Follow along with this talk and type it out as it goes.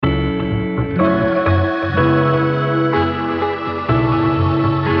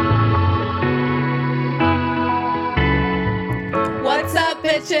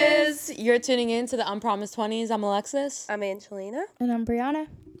You're tuning in to the Unpromised 20s. I'm Alexis. I'm Angelina. And I'm Brianna.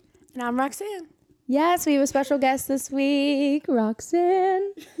 And I'm Roxanne. Yes, we have a special guest this week,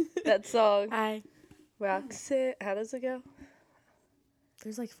 Roxanne. That song. Hi. Roxanne. How does it go?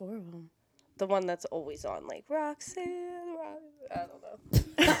 There's like 4 of them. The one that's always on, like, Roxanne. I don't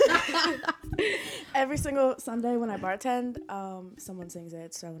know. Every single Sunday when I bartend, someone sings it.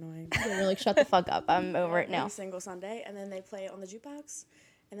 It's so annoying. You're like, shut the fuck up. I'm over it now. Every single Sunday. And then they play it on the jukebox.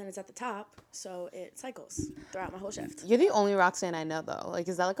 And then it's at the top. So it cycles throughout my whole shift. You're the only Roxanne I know, though. Like,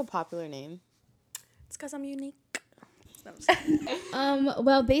 is that like a popular name? It's because I'm unique. No, I'm just kidding.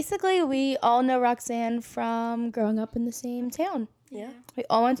 Well, basically, we all know Roxanne from growing up in the same town. Yeah. We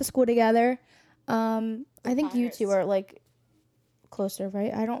all went to school together. I think you Pirates. two are like closer,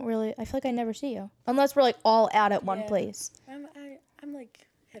 right? I feel like I never see you. Unless we're like all out at one Yeah. place. I'm like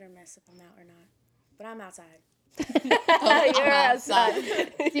hit or miss if I'm out or not. But I'm outside. You're outside.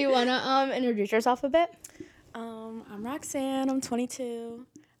 Do you want to introduce yourself a bit? I'm Roxanne. I'm 22.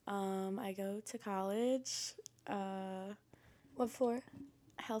 I go to college. What for?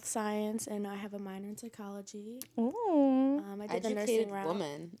 Health science, and I have a minor in psychology. Ooh. I did the Educated nursing route.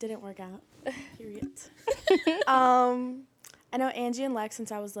 woman. Didn't work out. Period. I know Angie and Lex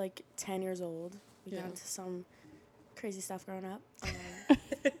since I was like 10 years old. We got into some crazy stuff growing up.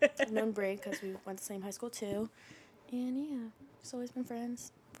 I've known Brie because we went to the same high school too. And yeah, just always been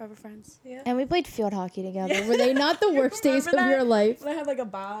friends. Forever friends. Yeah. And we played field hockey together. Were they not the worst days of Remember your that? life? I had like a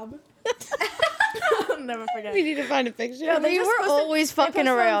bob. I'll never forget. We need to find a picture. Yeah, We just were posted- always they fucking posted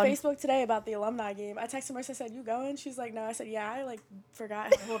around. on Facebook today about the alumni game. I texted Marissa, I said, "You going?" She's like, "No." I said, "Yeah, I like forgot how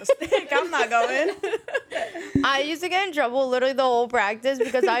to hold a stick. I'm not going." I used to get in trouble literally the whole practice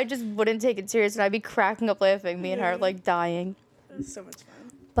because I just wouldn't take it serious and I'd be cracking up laughing, me and her like dying. It was so much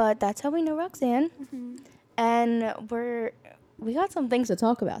fun. But that's how we know Roxanne. And we got some things to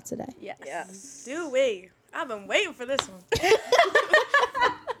talk about today. Yes. Yes. Do we? I've been waiting for this one.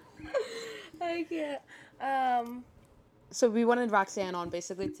 I can't. So we wanted Roxanne on.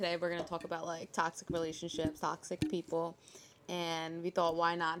 Basically, today we're going to talk about, like, toxic relationships, toxic people. And we thought,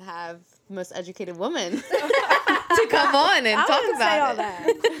 why not have the most educated woman to come on and I talk wouldn't about say it. all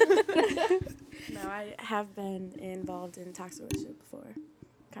that. No, I have been involved in toxic relationship before,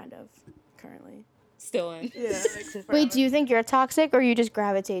 kind of, currently. Still in. Yeah. Wait, do you think you're toxic or you just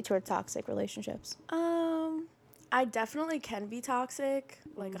gravitate toward toxic relationships? I definitely can be toxic,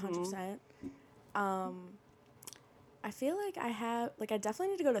 like 100%. I feel like I definitely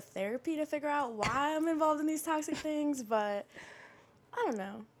need to go to therapy to figure out why I'm involved in these toxic things, but I don't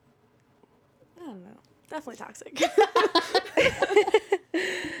know. Definitely toxic.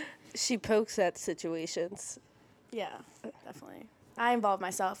 She pokes at situations. Yeah, definitely. I involve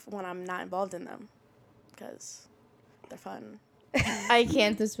myself when I'm not involved in them because they're fun. I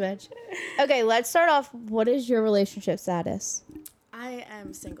can't this bitch. Okay, let's start off. What is your relationship status? I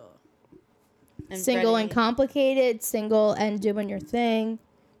am single. And Single ready. and complicated, single and doing your thing.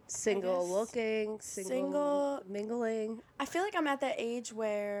 Single guess. looking, single mingling. I feel like I'm at that age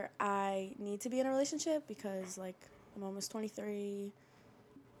where I need to be in a relationship because, like, I'm almost 23.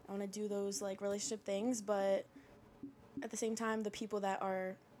 I want to do those, like, relationship things, but at the same time, the people that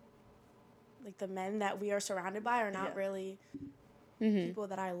are, like, the men that we are surrounded by are not really people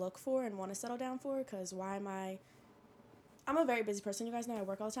that I look for and want to settle down for because why am I'm a very busy person, you guys know. I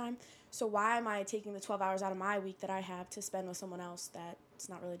work all the time. So why am I taking the 12 hours out of my week that I have to spend with someone else that's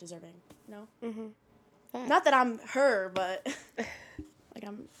not really deserving? No? Facts. Not that I'm her, but like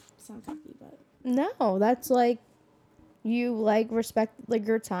I'm sound cocky, but No, that's like you like respect like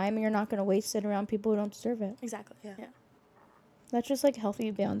your time and you're not gonna waste it around people who don't deserve it. exactly. Yeah. That's just like a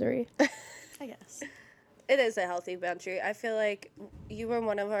healthy boundary. I guess. It is a healthy boundary. I feel like you were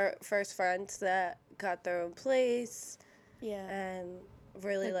one of our first friends that got their own place Yeah. and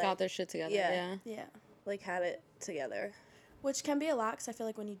really Like, got their shit together. yeah. Yeah. like had it together. Which can be a lot because I feel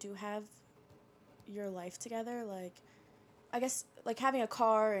like when you do have your life together, like, I guess, like, having a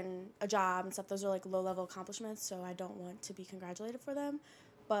car and a job and stuff, those are, like, low-level accomplishments, so I don't want to be congratulated for them.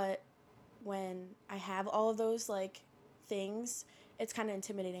 But when I have all of those, like, things, it's kind of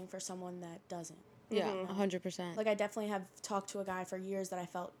intimidating for someone that doesn't. Yeah, 100%. Like, I definitely have talked to a guy for years that I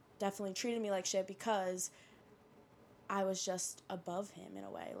felt definitely treated me like shit because I was just above him in a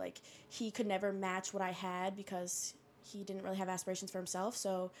way. Like, he could never match what I had because he didn't really have aspirations for himself.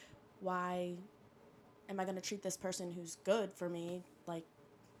 So why am I going to treat this person who's good for me like,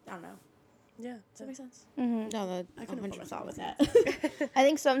 I don't know. Yeah. Does that make sense? No, that I couldn't put my 100% thought with makes that. I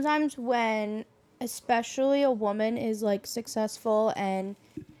think sometimes when, especially a woman is like successful and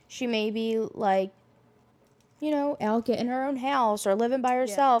she maybe like out getting her own house or living by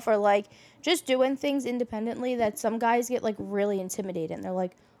herself or like just doing things independently that some guys get like really intimidated and they're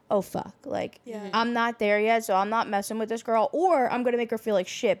like, oh fuck, like I'm not there yet, so I'm not messing with this girl, or I'm gonna make her feel like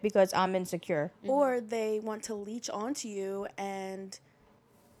shit because I'm insecure. Or they want to leech onto you and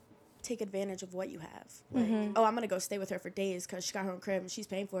take advantage of what you have. Like, oh, I'm gonna go stay with her for days because she got her own crib and she's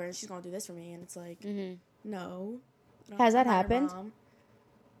paying for it and she's gonna do this for me. And it's like, no. Has that I'm not your happened? mom.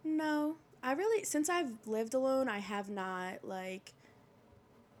 No, I really, since I've lived alone, I have not, like,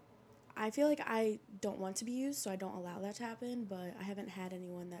 I feel like I don't want to be used, so I don't allow that to happen, but I haven't had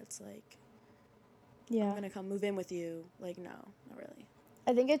anyone that's like, I'm gonna come move in with you. Like, no, not really.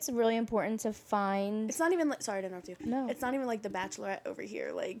 I think it's really important to find. It's not even like, sorry to interrupt you. No. It's not even like the Bachelorette over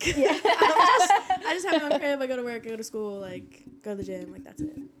here. Like, I just have my own crib. I go to work, I go to school, like, go to the gym. Like, that's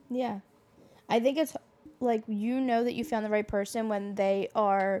it. Yeah. I think it's like that you found the right person when they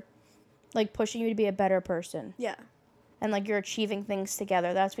are like pushing you to be a better person. Yeah. And like you're achieving things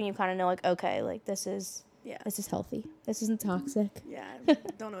together. That's when you kind of know like, okay, like this is healthy. This isn't toxic. Yeah. I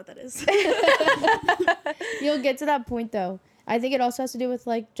don't know what that is. You'll get to that point though. I think it also has to do with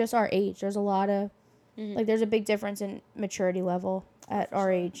like just our age. There's a lot of like there's a big difference in maturity level at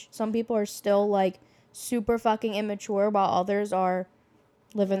our age. Some people are still like super fucking immature while others are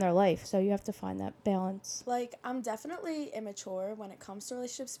living their life. So you have to find that balance. Like, I'm definitely immature when it comes to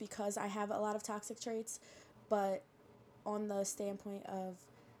relationships because I have a lot of toxic traits, but on the standpoint of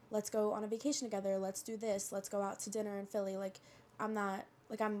let's go on a vacation together, let's do this, let's go out to dinner in Philly, like, I'm not,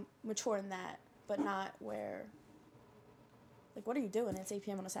 like, I'm mature in that, but not where, like, what are you doing? It's 8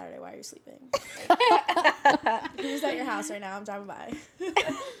 p.m. on a Saturday. Why are you sleeping? Like, who's at your house right now? I'm driving by.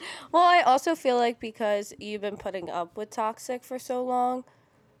 Well, I also feel like because you've been putting up with toxic for so long,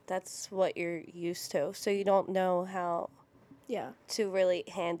 that's what you're used to. So you don't know how to really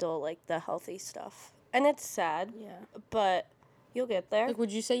handle, like, the healthy stuff. And it's sad, but you'll get there. Like,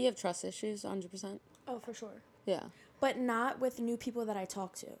 would you say you have trust issues 100%? Oh, for sure. Yeah. But not with new people that I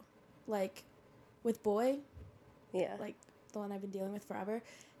talk to. Like, with Boy, like, the one I've been dealing with forever,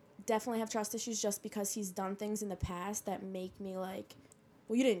 definitely have trust issues just because he's done things in the past that make me like,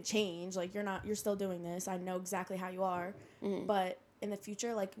 well, you didn't change. Like, you're still doing this. I know exactly how you are. But in the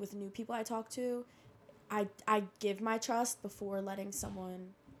future, like, with new people I talk to, I give my trust before letting someone,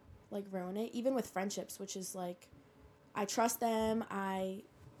 like, ruin it. Even with friendships, which is, like, I trust them. I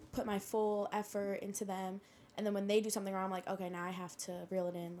put my full effort into them. And then when they do something wrong, I'm like, okay, now I have to reel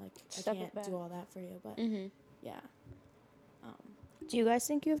it in. Like, Step I it can't back. do all that for you. But, yeah. Do you guys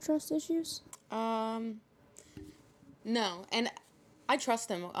think you have trust issues? No, and I trust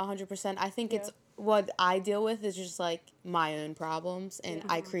him 100%. I think it's what I deal with is just like my own problems, and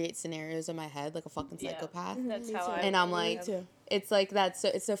I create scenarios in my head like a fucking psychopath. That's how I And I'm like, it's like that. So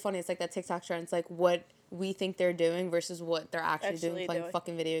it's so funny. It's like that TikTok trend. It's like what we think they're doing versus what they're actually doing, playing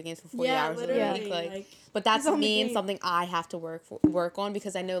fucking video games for 40 hours a week. Like, but that's me and something I have to work on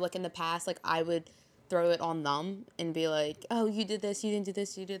because I know like in the past, like I would throw it on them and be like, oh, you did this, you didn't do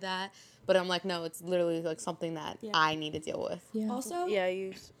this, you did that. But I'm like, no, it's literally like something that I need to deal with. Yeah. Also, Yeah,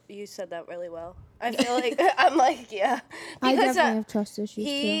 you said that really well. I feel like I'm like, I because definitely have trust issues too.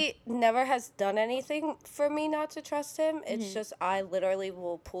 he never has done anything for me not to trust him. It's just I literally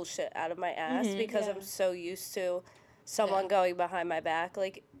will pull shit out of my ass because I'm so used to someone going behind my back,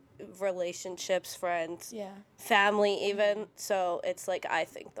 like relationships, friends, family even. So it's like I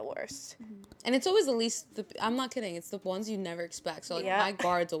think the worst. And it's always the least, I'm not kidding, it's the ones you never expect. So like my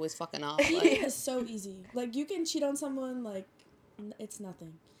guard's always fucking up. Like, it's so easy. Like, you can cheat on someone, like, it's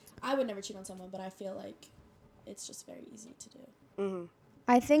nothing. I would never cheat on someone, but I feel like it's just very easy to do.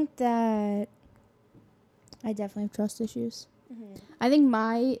 I think that I definitely have trust issues. I think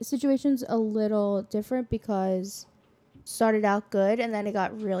my situation's a little different because started out good and then it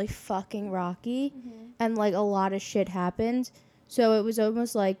got really fucking rocky and like a lot of shit happened. So it was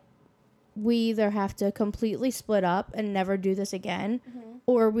almost like we either have to completely split up and never do this again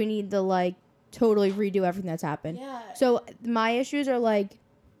or we need to like totally redo everything that's happened. Yeah. So my issues are like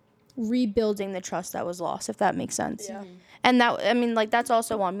rebuilding the trust that was lost, if that makes sense. Yeah. And that, I mean, like, that's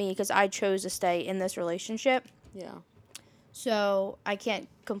also on me because I chose to stay in this relationship. yeah. So I can't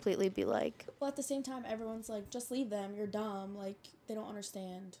completely be like, Well, at the same time, everyone's like, just leave them. You're dumb. Like, they don't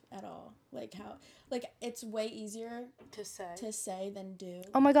understand at all. Like, how, like, it's way easier To say than do.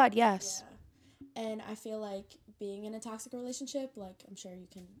 oh my God, yes. Yeah. And I feel like being in a toxic relationship, like, I'm sure you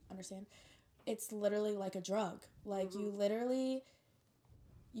can understand, it's literally like a drug. Like,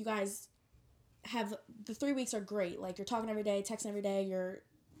 you guys have, the 3 weeks are great. Like, you're talking every day, texting every day, you're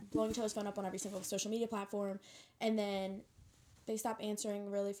blowing each other's phone up on every single social media platform. And then they stop answering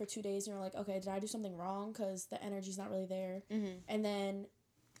really for 2 days, and you're like, okay, did I do something wrong? Because the energy's not really there. Mm-hmm. And then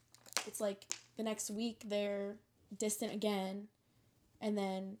it's like the next week they're distant again, and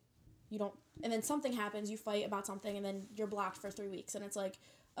then you don't, and then something happens, you fight about something, and then you're blocked for 3 weeks, and it's like,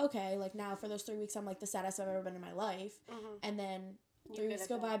 okay, like now for those 3 weeks I'm like the saddest I've ever been in my life. And then 3 weeks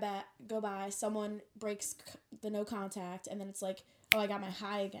go by, someone breaks the no contact, and then it's like, oh, I got my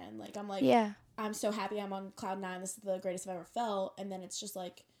high again. Like I'm like, Yeah. I'm so happy I'm on cloud 9, this is the greatest I've ever felt. And then it's just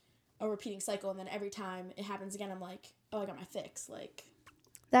like a repeating cycle, and then every time it happens again I'm like, oh, I got my fix. Like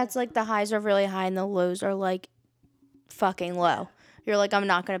That's like the highs are really high and the lows are like fucking low. You're like, I'm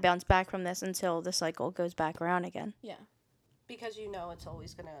not going to bounce back from this until the cycle goes back around again. yeah, Because you know it's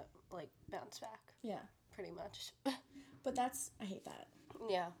always gonna like bounce back, yeah. pretty much. But I hate that.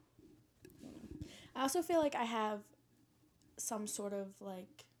 Yeah. I also feel like I have some sort of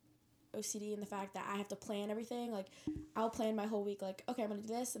like OCD in the fact that I have to plan everything. Like I'll plan my whole week, like, okay, I'm gonna do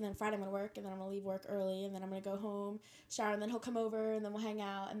this, and then Friday I'm gonna work, and then I'm gonna leave work early, and then I'm gonna go home, shower, and then he'll come over, and then we'll hang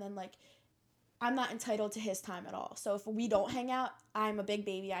out, and then like I'm not entitled to his time at all. So if we don't hang out, I'm a big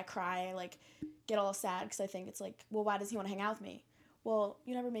baby. I cry. I like get all sad because I think it's like, well, why does he want to hang out with me? Well,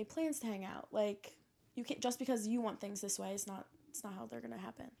 you never made plans to hang out. Like you can't, just because you want things this way, it's not how they're gonna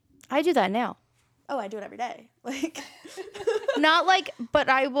happen. I do that now. Oh, I do it every day. Like Not like, but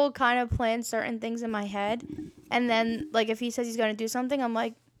I will kind of plan certain things in my head. And then, like, if he says he's going to do something, I'm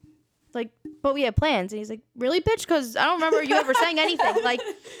like, but we had plans. And he's like, really, bitch? Because I don't remember you ever saying anything. Like,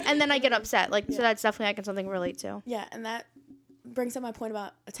 and then I get upset. Like, so that's definitely, I can something relate to. yeah, and that brings up my point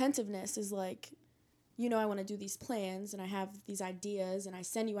about attentiveness is like, you know, I want to do these plans and I have these ideas and I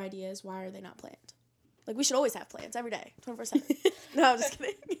send you ideas. Why are they not planned? Like, we should always have plans every day, 24/7. No, I'm just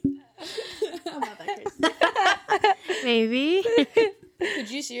kidding. I'm not that crazy. Maybe. Could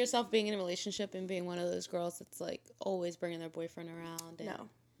you see yourself being in a relationship and being one of those girls that's like always bringing their boyfriend around? And No.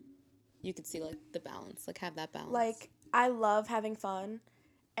 You could see like the balance, like have that balance. Like, I love having fun,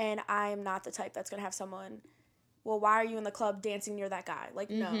 and I'm not the type that's going to have someone, well, why are you in the club dancing near that guy?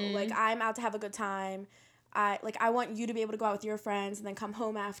 Like, no. Like, I'm out to have a good time. I want you to be able to go out with your friends and then come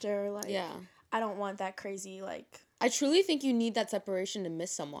home after. Like, yeah. I don't want that crazy, like... I truly think you need that separation to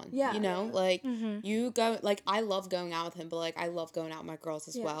miss someone. Yeah. You know? Yeah. Like, you go... Like, I love going out with him, but, like, I love going out with my girls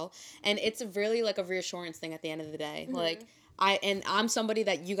as well. And it's really, like, a reassurance thing at the end of the day. Like... I'm somebody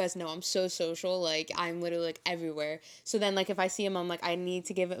that you guys know, I'm so social, like, I'm literally, like, everywhere. So then, like, if I see him, I'm like, I need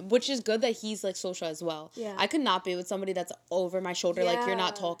to give him, which is good that he's, like, social as well. Yeah. I could not be with somebody that's over my shoulder, like, you're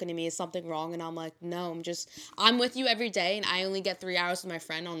not Yeah. talking to me, is something wrong? And I'm like, no, I'm with you every day, and I only get 3 hours with my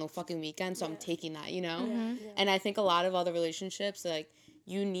friend on the fucking weekend, so I'm taking that, you know? And I think a lot of other relationships, like,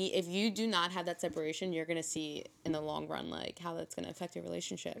 if you do not have that separation, you're going to see in the long run, like, how that's going to affect your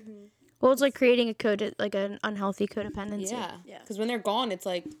relationship. Well, it's like creating like an unhealthy codependency. Yeah. Yeah. Because when they're gone, it's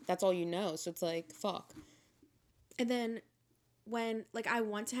like, that's all you know. So it's like, fuck. And then when, like, I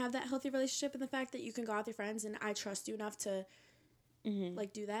want to have that healthy relationship and the fact that you can go out with your friends and I trust you enough to,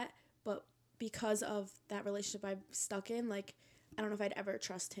 like, do that. But because of that relationship I'm stuck in, like, I don't know if I'd ever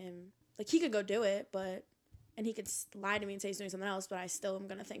trust him. Like, he could go do it, and he could lie to me and say he's doing something else, but I still am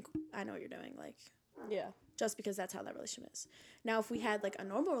going to think, I know what you're doing. Like, Yeah. just because that's how that relationship is. Now, if we had, like, a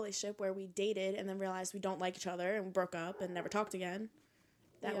normal relationship where we dated and then realized we don't like each other and broke up and never talked again,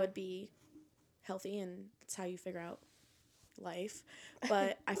 that would be healthy, and it's how you figure out life.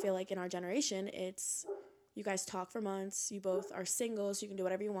 But I feel like in our generation, it's you guys talk for months, you both are single, so you can do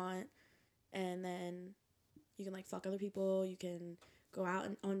whatever you want, and then you can, like, fuck other people, you can go out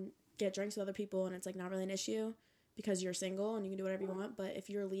and get drinks with other people, and it's, like, not really an issue because you're single and you can do whatever you want. But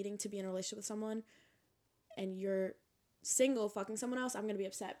if you're leading to be in a relationship with someone and you're single fucking someone else, I'm going to be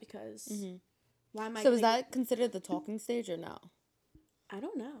upset because why am I... So is that considered the talking stage or no? I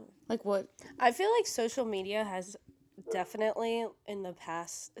don't know. Like what? I feel like social media has definitely in the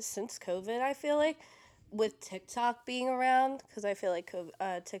past, since COVID, I feel like, with TikTok being around, because I feel like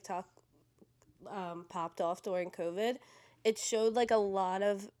TikTok popped off during COVID, it showed, like, a lot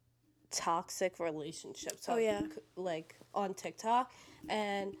of toxic relationships like on TikTok,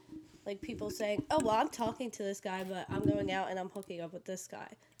 and like people saying, oh, well, I'm talking to this guy, but I'm going out and I'm hooking up with this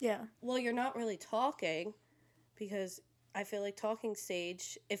guy. Yeah. Well, you're not really talking, because I feel like talking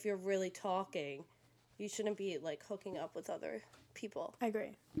stage, if you're really talking, you shouldn't be, like, hooking up with other people. I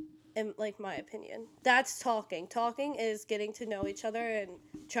agree. In, like, my opinion. That's talking. Talking is getting to know each other and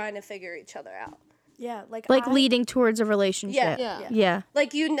trying to figure each other out. Yeah, like leading towards a relationship. Yeah.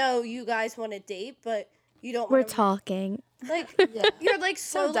 Like, you know you guys want to date, but you don't We're want to... talking. Like, you're, like,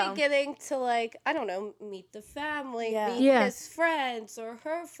 slowly dumb. getting to, like, I don't know, meet the family, Yeah. meet his friends or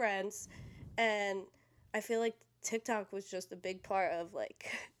her friends. And I feel like TikTok was just a big part of like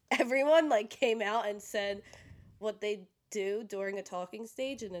everyone like came out and said what they do during a talking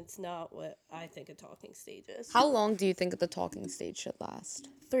stage, and it's not what I think a talking stage is. How long do you think the talking stage should last?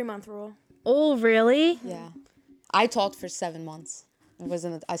 3-month rule. Oh, really? Yeah. I talked for 7 months. It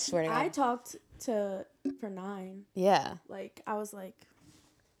wasn't, I swear to God. I talked for 9. Yeah. Like, I was like,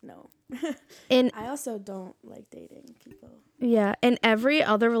 no. And I also don't like dating people. yeah, in every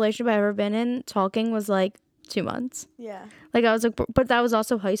other relationship I've ever been in, talking was like 2 months. Yeah. Like I was like, but that was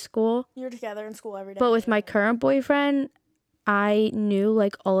also high school. You're together in school every day. But with my current boyfriend, I knew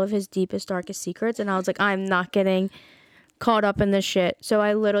like all of his deepest, darkest secrets, and I was like, I'm not getting caught up in this shit. So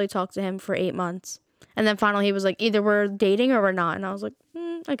I literally talked to him for 8 months, and then finally he was like, either we're dating or we're not, and I was like,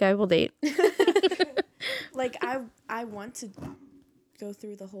 okay, we'll date. Like, I want to go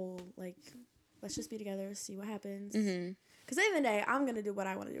through the whole, like, let's just be together, see what happens. Mm-hmm. Because at the end of the day, I'm going to do what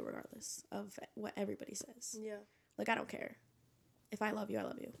I want to do regardless of what everybody says. Yeah. Like, I don't care. If I love you, I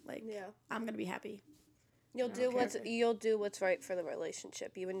love you. Like, Yeah. I'm going to be happy. You'll I don't do care what's if it- you'll do what's right for the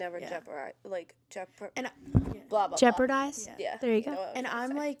relationship. You would never Yeah. jeopardize And blah blah Jeopardize. Yeah. Yeah. There you go. know what I was and gonna I'm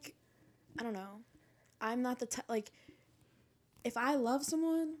say. like, I don't know. I'm not the type, like, if I love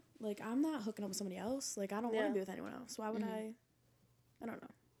someone, like, I'm not hooking up with somebody else. Like, I don't want Yeah. to be with anyone else. Why would I don't know.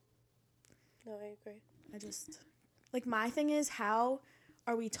 No, I agree. I just, like, my thing is, how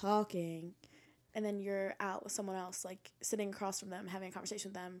are we talking and then you're out with someone else, like, sitting across from them, having a conversation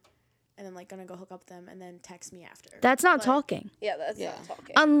with them, and then, like, gonna go hook up with them and then text me after. That's not Like- talking. Yeah, that's Yeah. not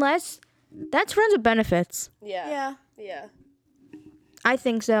talking. Unless that's friends with benefits. yeah. Yeah. Yeah. I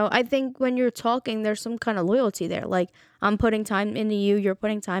think so. I think when you're talking, there's some kind of loyalty there. Like, I'm putting time into you, you're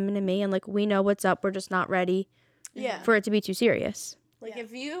putting time into me, and like we know what's up. We're just not ready Yeah. for it to be too serious. Like Yeah.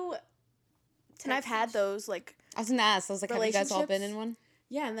 if you And I've had those, like, I was gonna ask. I was like, have you guys all been in one?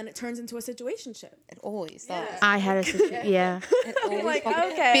 yeah, and then it turns into a situationship. It always Yeah. does. I had a yeah. It always Like,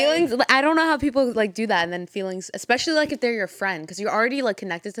 fucking- okay. Feelings. I don't know how people like do that, and then feelings, especially like if they're your friend, because you're already like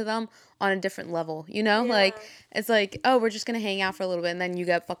connected to them on a different level. You know, like it's like, oh, we're just gonna hang out for a little bit, and then you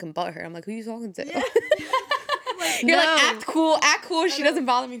get fucking butthurt. I'm like, who you talking to? You're like, act cool. She doesn't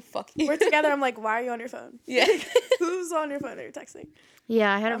bother me. Fuck you. We're together. I'm like, why are you on your phone? Yeah. Who's on your phone that you're texting?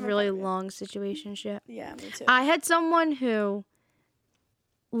 Yeah, I had a I'm a really fucker. long situationship. Yeah, me too. I had someone who,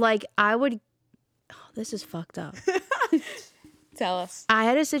 like, I would. Oh, this is fucked up. Tell us. I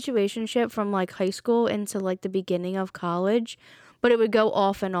had a situationship from like high school into like the beginning of college, but it would go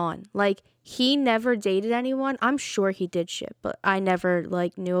off and on. Like, he never dated anyone. I'm sure he did shit, but I never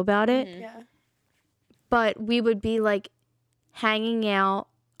like knew about it. Yeah. But we would be like hanging out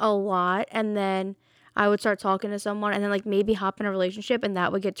a lot, and then I would start talking to someone, and then like maybe hop in a relationship, and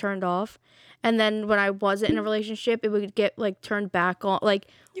that would get turned off. And then when I wasn't in a relationship, it would get like turned back on. Like,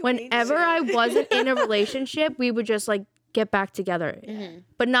 You whenever hate I wasn't in a relationship, we would just like get back together,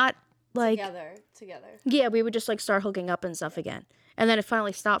 but not like together. yeah, we would just like start hooking up and stuff again. And then it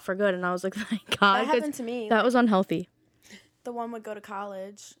finally stopped for good, and I was like, thank God, That 'cause happened to me. that was unhealthy. The one would go to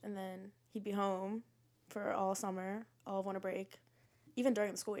college and then he'd be home for all summer, all of winter break, even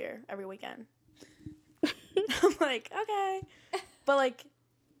during the school year, every weekend. I'm like, okay. But like,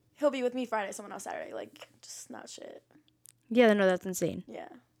 he'll be with me Friday, someone else Saturday. Like, just not shit. Yeah, no, that's insane. Yeah.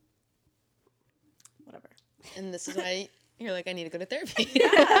 Whatever. And this is why you're like, I need to go to therapy.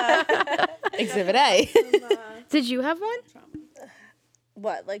 Exhibit A. Did you have one?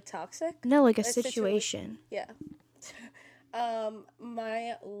 What, like toxic? No, like a situation. situation. Yeah.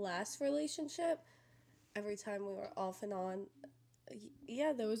 My last relationship, every time we were off and on,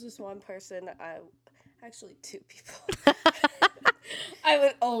 yeah, there was this one person actually two people I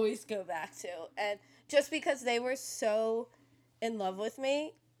would always go back to. And just because they were so in love with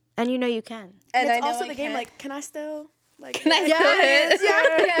me. And you know you can. And it's I know also I the game, can. like, can I still? Like, Can I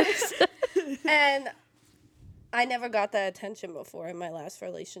Yes. And I never got that attention before in my last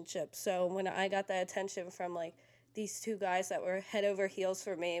relationship. So when I got that attention from like these two guys that were head over heels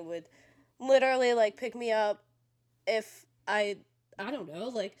for me, would literally like pick me up if I don't know,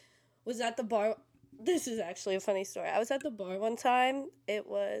 like was at the bar. This is actually a funny story. I was at the bar one time. It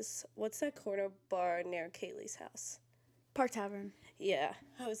was, what's that corner bar near Kaylee's house? Park Tavern. Yeah,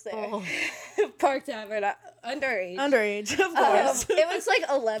 I was there. Park Tavern, underage. Underage, of course. It was like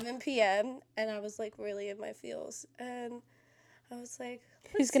 11 p.m. and I was like really in my feels, and I was like,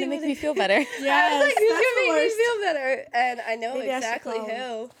 Who's going to make me feel better? I was Yes, like, who's that's gonna the make me worst. feel better? And I know Maybe I should exactly call him.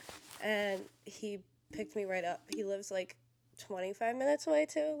 who. And he picked me right up. He lives like 25 minutes away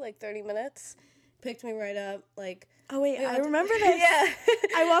too, like 30 minutes. Picked me right up, like. Oh, wait, we I went to- remember this. Yeah.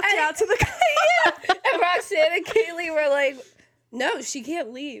 I walked you And- out to the yeah. And Roxanne and Kaylee were like, no, she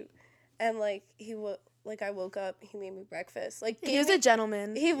can't leave. And like Like, I woke up, he made me breakfast. Like, He was a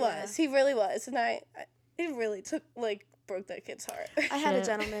gentleman. He Yeah. was. He really was. And it really broke that kid's heart. I had a Shit.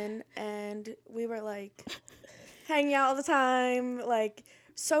 gentleman, and we were like hanging out all the time, like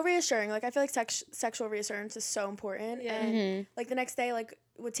so reassuring. Like, I feel like sexual reassurance is so important. Yeah. And like the next day, like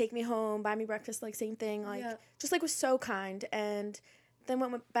would take me home, buy me breakfast, like same thing. Like Yeah. just like was so kind. And then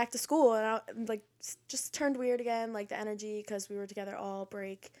went back to school, and I like just turned weird again, like the energy, because we were together all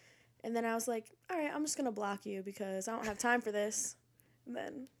break. And then I was like, all right, I'm just gonna block you because I don't have time for this. And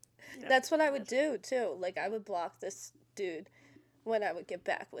then That's what I would do, too. Like, I would block this dude when I would get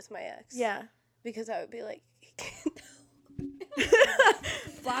back with my ex. yeah. Because I would be like, he can't.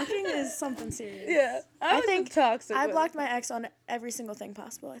 Blocking is something serious. Yeah. I think toxic. I with blocked it. my ex on every single thing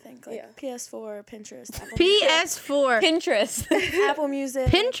possible, I think. Like Yeah. PS4, Pinterest, Apple, PS4. Pinterest. Apple Music,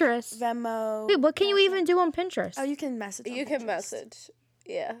 Pinterest. Venmo. Wait, what can you even do on Pinterest? Oh, you can message on You can Pinterest. message.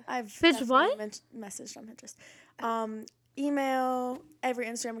 Yeah. I've Bitch, definitely what? Messaged on Pinterest. Email, every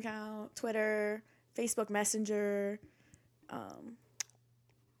Instagram account, Twitter, Facebook Messenger,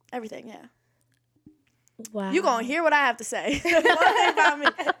 everything, yeah. Wow. You gonna hear what I have to say. One thing about me.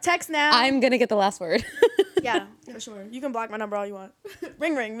 Text now. I'm gonna get the last word. Yeah, for sure. You can block my number all you want.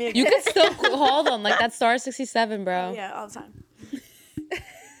 Ring, ring, me You again. can still hold on like that star 67, bro. Yeah, all the time.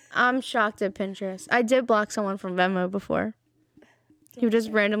 I'm shocked at Pinterest. I did block someone from Venmo before. He would just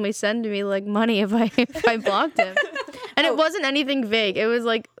randomly send me like money if I blocked him. And it wasn't anything vague. It was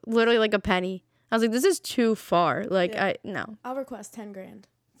like literally like a penny. I was like, this is too far. Like Yeah. no. I'll request 10 grand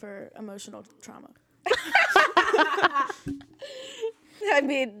for emotional trauma. I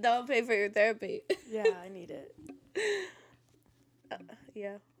mean, don't pay for your therapy. Yeah, I need it.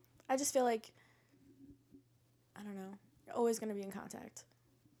 Yeah. I just feel like, I don't know, you're always going to be in contact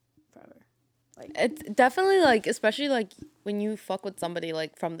forever. It's definitely like, especially like when you fuck with somebody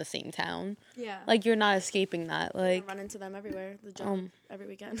like from the same town, Yeah. like you're not escaping that. I Like run into them everywhere, the gym, every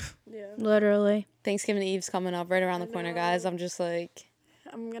weekend. Yeah. Literally. Thanksgiving Eve's coming up right around the corner, guys. I'm just like,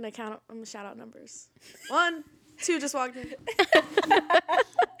 I'm going to shout out numbers. 1, 2 just walked in.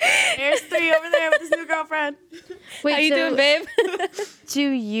 There's 3 over there with his new girlfriend. Wait, how you so doing, babe? do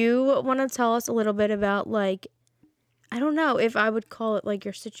you want to tell us a little bit about like, I don't know if I would call it like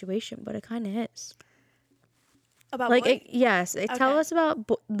your situation, but it kind of is. About Like, boy? yes. Tell Okay. us about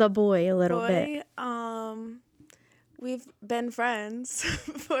the boy a little bit. We've been friends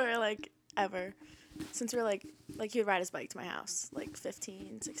for like ever. Since we were like he would ride his bike to my house, like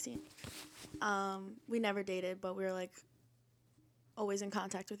 15, 16. We never dated, but we were like always in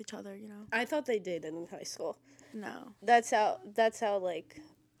contact with each other, you know? I thought they dated in high school. No. That's how like,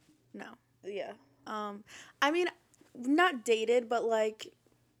 No. yeah. I mean, not dated, but like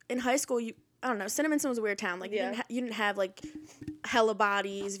in high school, I don't know. Cinnaminson was a weird town. Like Yeah. you didn't have like hella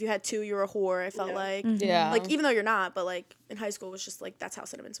bodies. If you had 2, you were a whore. I felt Yeah. like Yeah. like even though you're not, but like in high school it was just like that's how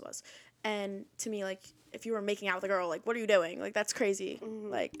Cinnaminson was. And to me, like if you were making out with a girl, like what are you doing? Like that's crazy.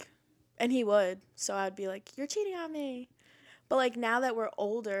 Like, and he would. So I'd be like, you're cheating on me. But like now that we're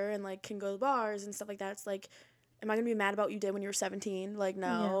older and like can go to bars and stuff like that, it's like, am I gonna be mad about what you did when you were 17? Like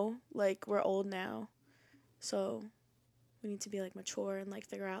no. Like we're old now. So we need to be like mature and like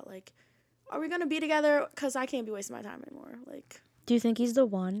figure out like, are we gonna be together? Cause I can't be wasting my time anymore. Like, Do you think he's the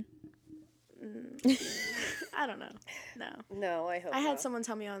one? I don't know. No. No, I hope I had not. someone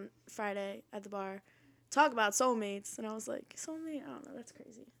tell me on Friday at the bar, talk about soulmates, and I was like, soulmate? I don't know. That's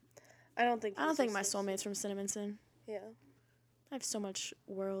crazy. I don't think my soulmate's from Cinnaminson. Yeah. I have so much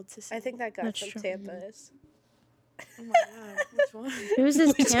world to see. I think that guy That's from true. Tampa is. Oh my god, which one? Who's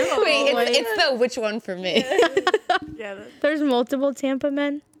this Tampa Wait, boy? it's the which one for me? Yeah, There's multiple Tampa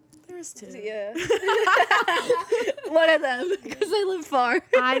men. there was 2. Yeah. One of them. Because I live far.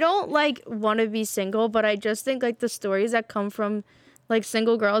 I don't like want to be single, but I just think like the stories that come from like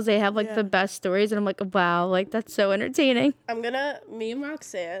single girls, they have like Yeah. the best stories, and I'm like, wow, like that's so entertaining. Me and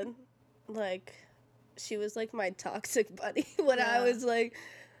Roxanne, like, she was like my toxic buddy when I Yeah. was like,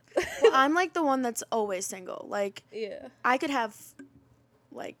 Well, I'm like the one that's always single. Like, yeah. I could have,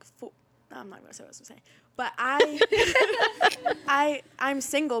 like, I'm not gonna say what I was gonna say, but I'm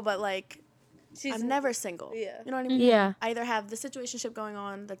single, but like, I'm never single. Yeah. You know what I mean? Yeah. I either have the situationship going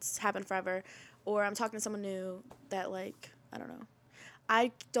on that's happened forever, or I'm talking to someone new that like, I don't know.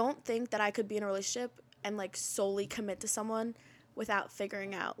 I don't think that I could be in a relationship and like solely commit to someone without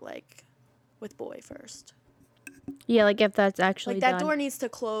figuring out like with boy first. Yeah, like if that's actually Like that done. door needs to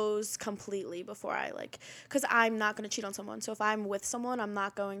close completely before I like, because I'm not going to cheat on someone. So if I'm with someone, I'm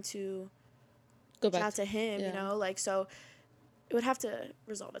not going to Go reach back. out to him, you yeah. know? Like, so it would have to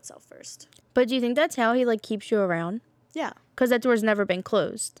resolve itself first. But do you think that's how he like keeps you around? Yeah. Because that door's never been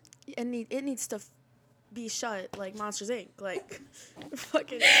closed. It needs to be shut like Monsters Inc. Like,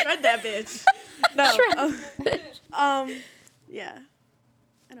 fucking shred that bitch. No. Yeah.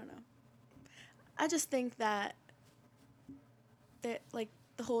 I don't know. I just think that like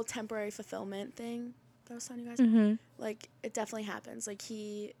the whole temporary fulfillment thing that I was telling you guys about, like it definitely happens.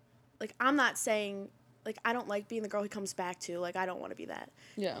 Like I'm not saying like I don't like being the girl he comes back to. Like I don't want to be that.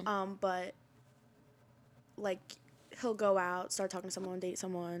 Yeah. But like he'll go out, start talking to someone, date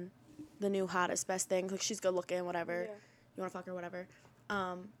someone, the new hottest best thing. Like she's good looking, whatever. Yeah. You want to fuck her, whatever.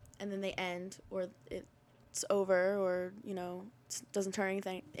 And then they end, or it's over, or you know doesn't turn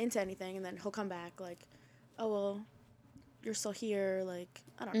anything into anything, and then he'll come back like, oh well, you're still here. Like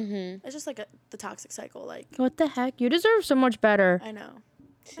I don't know. It's just like the toxic cycle. Like What the heck? You deserve so much better. I know.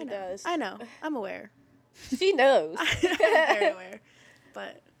 She does. I know. I'm aware. She knows. I'm very aware.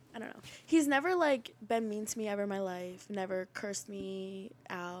 But I don't know. He's never like been mean to me ever in my life. Never cursed me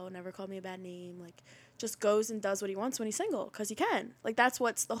out. Never called me a bad name. Like just goes and does what he wants when he's single because he can. Like that's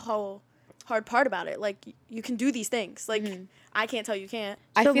what's the whole hard part about it. Like you can do these things. Like I can't tell you can't.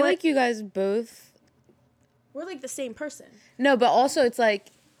 I feel like you guys both. We're like the same person. No, but also it's like,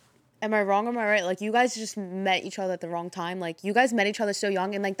 am I wrong or am I right? Like you guys just met each other at the wrong time. Like you guys met each other so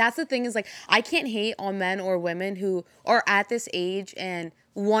young, and like that's the thing is like I can't hate on men or women who are at this age and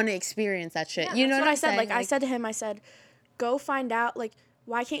want to experience that shit. Yeah, you know what I I'm said? saying? Like I said to him, I said, go find out. Like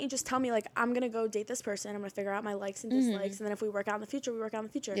why can't you just tell me like I'm gonna go date this person? I'm gonna figure out my likes and dislikes, and then if we work out in the future, we work out in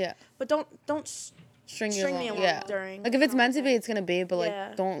the future. Yeah. But don't string me along during. Like if it's meant to be, it's gonna be. But like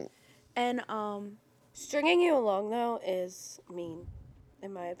Yeah. don't. And Stringing you along though is mean,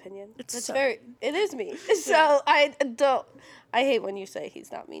 in my opinion. It's It's so very. It is mean. So I don't. I hate when you say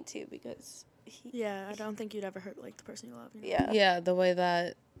he's not mean to you because yeah, I don't think you'd ever hurt like the person you love. You know? yeah. Yeah, the way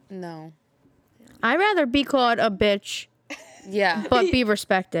that no. I'd rather be called a bitch, Yeah. but be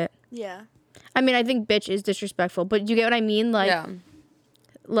respected. Yeah. I mean, I think bitch is disrespectful, but you get what I mean? Like, yeah.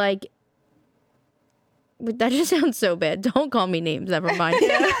 like, but that just sounds so bad. Don't call me names, never mind.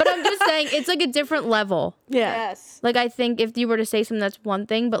 But I'm just saying, it's like a different level. Yeah. Yes. Like, I think if you were to say something, that's one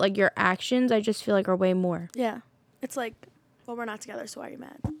thing, but like your actions, I just feel like are way more. Yeah. It's like, well, we're not together, so why are you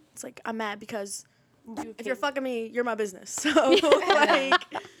mad? It's like I'm mad because if you're fucking me, you're my business. So like, I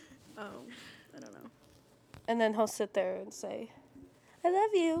don't know. And then he'll sit there and say, "I love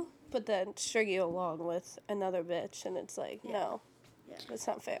you," but then string you along with another bitch, and it's like, no, that's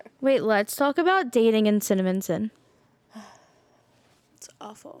not fair. Wait, let's talk about dating in Cinnamonson. It's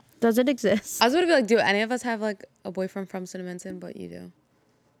awful. Does it exist? I was gonna be like, do any of us have like a boyfriend from Cinnamonson? But you do.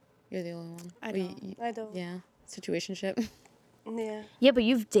 You're the only one. I Well, don't. I don't. yeah. Situationship. Yeah. Yeah, but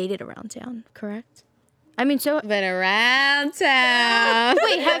you've dated around town, correct? I mean, so Been around town.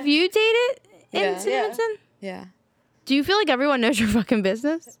 wait, have you dated in Yeah. Cinnamonson? Yeah. Do you feel like everyone knows your fucking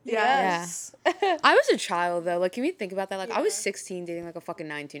business? Yes. I was a child though. Like, can we think about that? Like, I was 16 dating like a fucking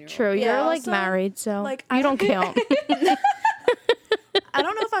 19-year-old. True, Yeah, you're like also, married, so like, you I- don't count. I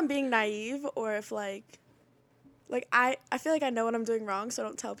don't know if I'm being naive or if like I feel like I know what I'm doing wrong, so I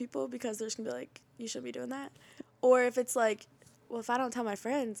don't tell people because they're just gonna be like, you shouldn't be doing that. Or if it's like, well, if I don't tell my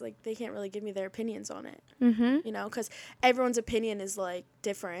friends, like they can't really give me their opinions on it. Mm-hmm. You know, because everyone's opinion is like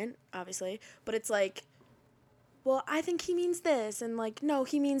different, obviously. But it's like, well, I think he means this, and like, no,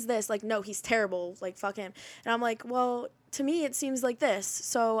 he means this. Like, no, he's terrible. Like, fuck him. And I'm like, well, to me, it seems like this.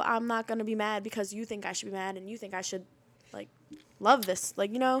 So I'm not gonna be mad because you think I should be mad, and you think I should, like, love this.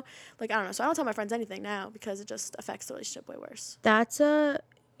 Like, you know, like I don't know. So I don't tell my friends anything now because it just affects the relationship way worse. That's a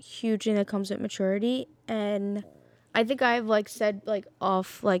huge thing that comes with maturity, and I think I've like said like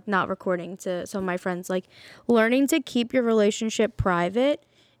off like not recording to some of my friends, like learning to keep your relationship private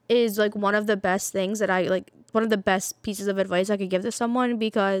is like one of the best things that I like, one of the best pieces of advice I could give to someone,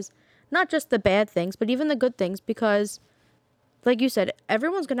 because not just the bad things but even the good things, because like you said,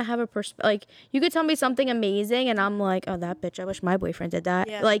 everyone's gonna have a like you could tell me something amazing and I'm like, oh, that bitch, I wish my boyfriend did that.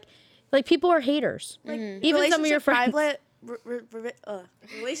 Yeah. Like people are haters. Like, Even some of your friends.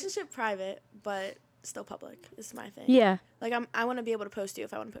 Relationship private, but still public is my thing. Yeah. Like I want to be able to post you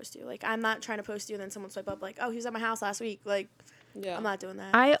if I want to post you. Like I'm not trying to post you and then someone swipe up like, oh, he was at my house last week. Like, Yeah. I'm not doing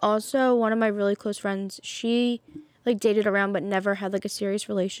that. I also, one of my really close friends, she like dated around but never had like a serious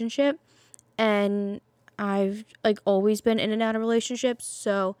relationship, and I've like always been in and out of relationships,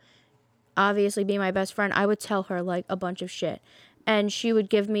 so obviously being my best friend, I would tell her like a bunch of shit, and she would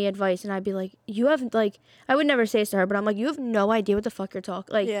give me advice, and I'd be like, you have like, I would never say this to her, but I'm like, you have no idea what the fuck you're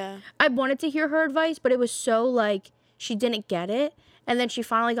talking, like, Yeah. I wanted to hear her advice, but it was so like she didn't get it, and then she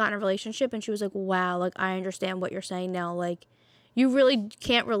finally got in a relationship and she was like, wow, like I understand what you're saying now, like you really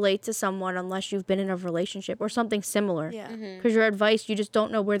can't relate to someone unless you've been in a relationship or something similar. Yeah. Because your advice, you just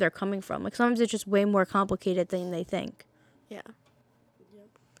don't know where they're coming from. Like, sometimes it's just way more complicated than they think. Yeah.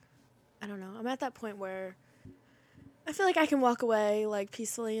 I don't know. I'm at that point where I feel like I can walk away like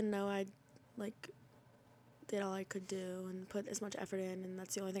peacefully and know I like did all I could do and put as much effort in, and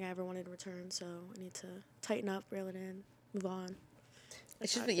that's the only thing I ever wanted in return. So I need to tighten up, reel it in, move on.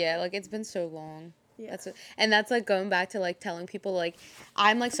 It's just, yeah, like, it's been so long. Yeah. That's like going back to like telling people, like,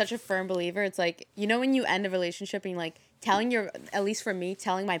 I'm like such a firm believer. It's like, you know, when you end a relationship and like at least for me,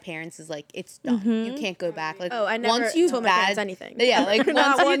 telling my parents is like, it's done. You can't go back. Like, Oh, I never told my parents anything. Yeah, like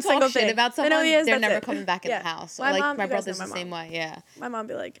Not once one you single talk shit thing. about They know someone, he is, they're that's never it. coming back in Yeah. the house. My Like mom, my you guys brother's know the my same way. Yeah. My mom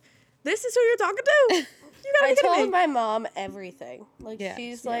be like, "This is who you're talking to." You gotta I be kidding told me. my mom everything. Like, Yeah.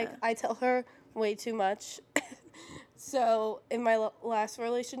 she's like, I tell her way too much. So, in my last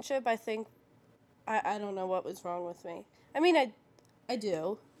relationship, I think, I don't know what was wrong with me. I mean, I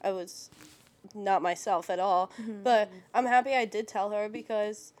do. I was not myself at all. But I'm happy I did tell her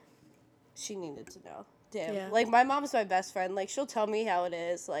because she needed to know. Damn. Yeah. Like, my mom's my best friend. Like, she'll tell me how it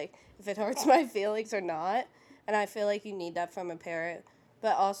is, like, if it hurts my feelings or not. And I feel like you need that from a parent.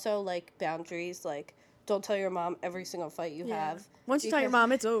 But also, like, boundaries. Like, don't tell your mom every single fight you have. Once you tell your because-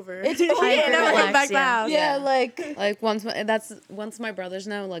 mom, it's over. It's You over. ain't never Relax, come back to the yeah. house. Yeah, like... Like once my brothers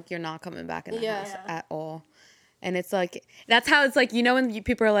know, like, you're not coming back in the Yeah. house at all. And it's like, that's how it's like, you know, when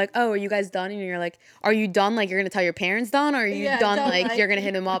people are like, oh, are you guys done? And you're like, are you done? Like, you're going to tell your parents done? Or are you Yeah, done? done, Like, like- you're going to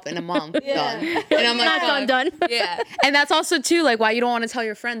hit them up in a month? Yeah. Done. And I'm like, Not done. yeah. And that's also, too, like, why you don't want to tell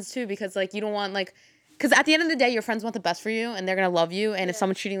your friends, too, because, like, you don't want, like, because at the end of the day, your friends want the best for you, and they're going to love you. And if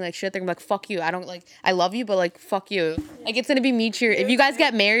someone's treating you like shit, they're going to be like, fuck you. I love you, but, like, fuck you. Like, it's going to be me cheer. If you guys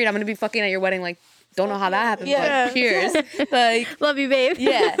get married, I'm going to be fucking at your wedding, like, don't know how that happened, Yeah. but cheers. Like, Love you, babe.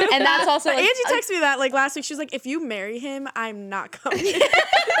 yeah. And that's also, like, Angie texted me that like last week. She was like, "If you marry him, I'm not coming."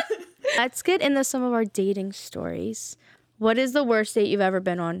 Let's get into some of our dating stories. What is the worst date you've ever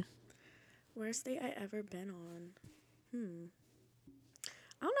been on? Worst date I ever been on? I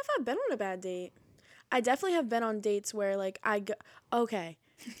don't know if I've been on a bad date. I definitely have been on dates where like okay,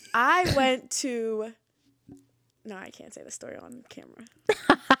 I went to. No, I can't say the story on camera.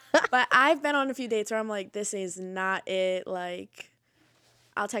 But I've been on a few dates where I'm like, this is not it. Like,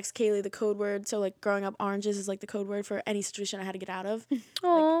 I'll text Kaylee the code word. So, like, growing up, oranges is, like, the code word for any situation I had to get out of.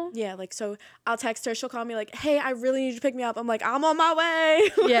 Oh, Yeah, like, so I'll text her. She'll call me, like, hey, I really need you to pick me up. I'm like, I'm on my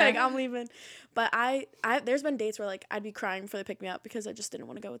way. Yeah. Like, I'm leaving. But I there's been dates where, like, I'd be crying for the pick me up because I just didn't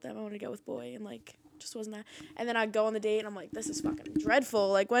want to go with them. I wanted to go with boy. And, like, just wasn't that. And then I'd go on the date, and I'm like, this is fucking dreadful.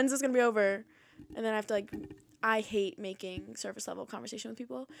 Like, when's this going to be over? And then I have to, like... I hate making surface level conversation with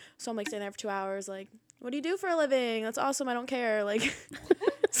people. So I'm like staying there for 2 hours, like, what do you do for a living? That's awesome. I don't care. Like,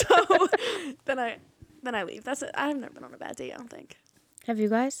 so then I leave. That's it. I've never been on a bad date, I don't think. have you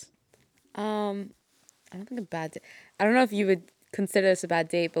guys? I don't think a bad date. I don't know if you would consider this a bad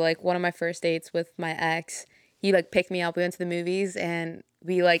date, but like one of my first dates with my ex, he like picked me up. We went to the movies and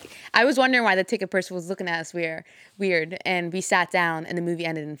we like, I was wondering why the ticket person was looking at us weird. And we sat down and the movie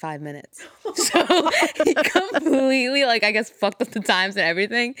ended in 5 minutes. So he completely like, I guess fucked up the times and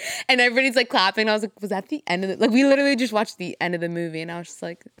everything. And everybody's like clapping. I was like, was that the end of it? Like we literally just watched the end of the movie and I was just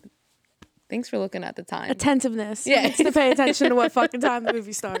like, thanks for looking at the time. Attentiveness. Yeah. Yeah. Needs to pay attention to what fucking time the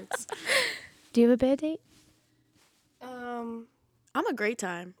movie starts. Do you have a bad date? I'm a great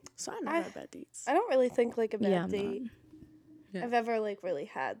time. So I never have bad dates. I don't really think like a bad Yeah, I'm date. Yeah. I've ever like really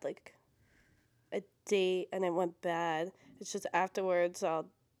had like a date and it went bad. It's just afterwards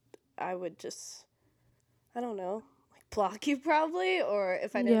I would just I don't know, like block you probably, or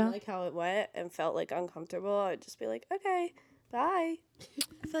if I didn't Yeah. like how it went and felt like uncomfortable, I would just be like, okay, bye.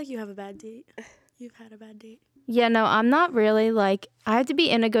 I feel like you have a bad date. You've had a bad date. Yeah, no, I'm not really like, I have to be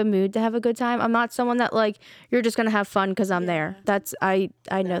in a good mood to have a good time. I'm not someone that like, you're just going to have fun because I'm there. That's, I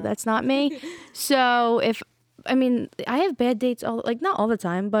know that's not me. So I have bad dates like not all the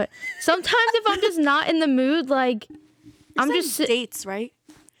time, but sometimes if I'm just not in the mood, like I'm just, dates, right?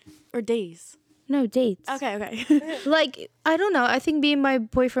 Or days. no dates. Okay. Like, I don't know. I think me and my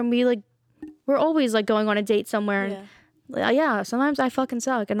boyfriend, we're always like going on a date somewhere. Yeah. And yeah, sometimes I fucking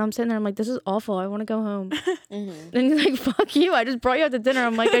suck. And I'm sitting there, I'm like, this is awful. I want to go home. And he's like, fuck you. I just brought you out to dinner.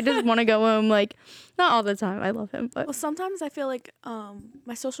 I'm like, I just want to go home. Like, not all the time. I love him. But Well, sometimes I feel like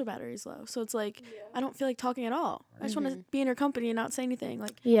my social battery's low. So it's like, I don't feel like talking at all. I just want to be in your company and not say anything.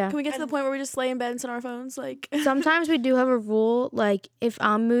 Like, yeah. can we get to the point where we just lay in bed and sit on our phones? Like, Sometimes we do have a rule. Like, if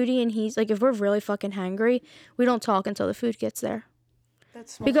I'm moody and he's like, if we're really fucking hangry, we don't talk until the food gets there.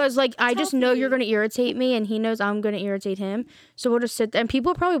 That's smart. Because like I just know you're healthy. gonna irritate me, and he knows I'm gonna irritate him. So we'll just sit there, and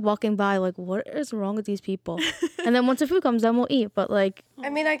people are probably walking by like, "What is wrong with these people?" And then once the food comes, then we'll eat. But like, I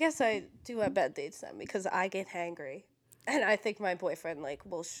mean, I guess I do have bad dates then because I get hangry, and I think my boyfriend like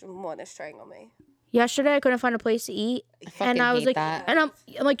will want to strangle me. yesterday I couldn't find a place to eat, fucking and I was hate like, that. and I'm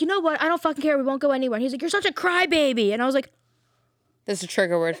like, you know what? I don't fucking care. We won't go anywhere. And he's like, "You're such a crybaby," and I was like, That's a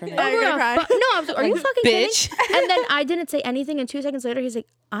trigger word for me. Now you're gonna cry. No, I was like, are you fucking bitch. kidding? And then I didn't say anything, and 2 seconds later, he's like,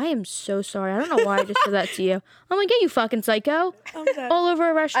 I am so sorry. I don't know why I just said that to you. I'm like, yeah, you fucking psycho. I'm dead. All over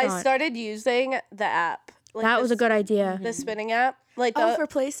a restaurant. I started using the app. Like That was a good idea. The spinning app. Like Oh, the, for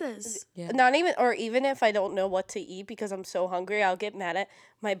places. Yeah. not even, or even if I don't know what to eat because I'm so hungry, I'll get mad at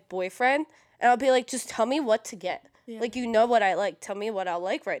my boyfriend and I'll be like, just tell me what to get. Like, you know what I like. Tell me what I'll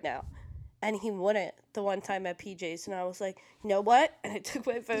like right now. And he wouldn't the one time at PJ's. And I was like, you know what? And I took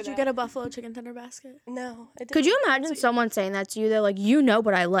my phone Did you out. get a buffalo chicken tender basket? No, I didn't. Could you imagine someone saying that to you? They're like, you know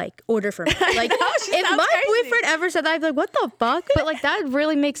what I like. Order for me. Like, she if sounds my crazy. boyfriend ever said that, I'd be like, what the fuck? But like, that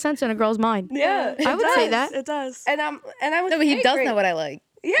really makes sense in a girl's mind. Yeah. I would say Does. that. It does. And I was No, but he does angry. know what I like.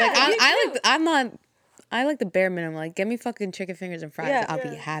 Yeah, Like me too. I like the bare minimum. Like, give me fucking chicken fingers and fries. Yeah. I'll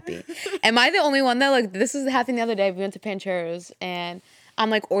be happy. Am I the only one that like this is happening the other day? We went to Pancheros and I'm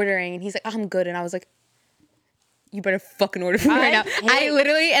like ordering and he's like, I'm good, and I was like, you better fucking order for me right now. I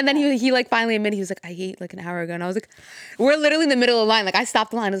literally, and then he like finally admitted, he was like, I ate like an hour ago, and I was like, we're literally in the middle of the line. Like I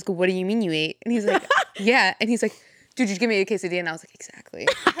stopped the line. I was like, what do you mean you ate? And he's like, yeah, and he's like, dude, just give me a quesadilla. And I was like, exactly.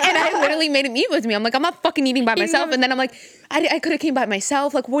 And I literally made him eat with me. I'm like, I'm not fucking eating by myself. And then I'm like, I could have came by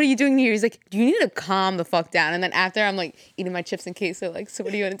myself. Like, what are you doing here? He's like, you need to calm the fuck down. And then after, I'm like eating my chips and queso. Like, so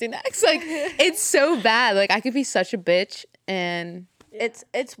what do you want to do next? Like, it's so bad. Like, I could be such a bitch. And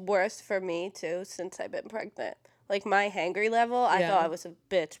It's worse for me too since I've been pregnant. Like my hangry level, I thought I was a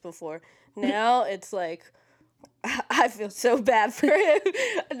bitch before. Now it's like I feel so bad for him,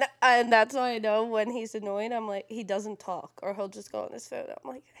 and that's why I know when he's annoyed, I'm like he doesn't talk or he'll just go on his phone.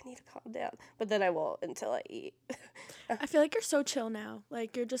 I'm like I need to calm down, but then I won't until I eat. I feel like you're so chill now.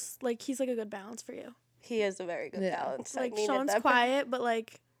 Like you're just like he's like a good balance for you. He is a very good balance. I Like needed Sean's that. quiet, but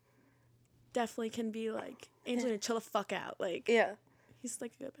like definitely can be like Angelina, chill the fuck out. Like Yeah, he's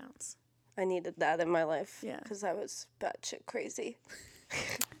like a good balance. I needed that in my life. Yeah. because I was batshit crazy.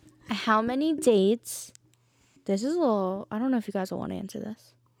 How many dates? This is a little, I don't know if you guys will want to answer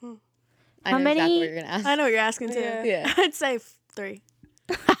this. I How know many- exactly what you're gonna ask. I know what you're asking too. Yeah. I'd say 3.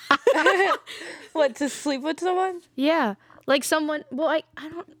 What, to sleep with someone? Yeah. Like someone, well,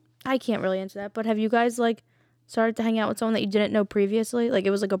 I can't really answer that, but have you guys like started to hang out with someone that you didn't know previously? Like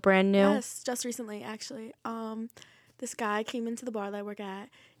it was like a brand new? Yes, just recently actually. This guy came into the bar that I work at.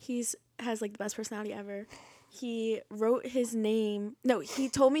 Has like the best personality ever. He wrote his name. No, he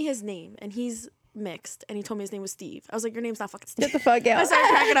told me his name, and he's mixed. And he told me his name was Steve. I was like, your name's not fucking Steve. Get the fuck I out. started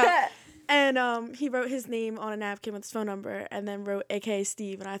cracking up. And he wrote his name on a napkin with his phone number, and then wrote AKA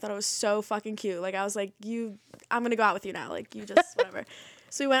Steve. And I thought it was so fucking cute. Like I was like, I'm gonna go out with you now. Like you just whatever.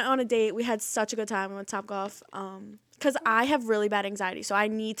 So we went on a date. We had such a good time. We went to Topgolf. Because I have really bad anxiety, so I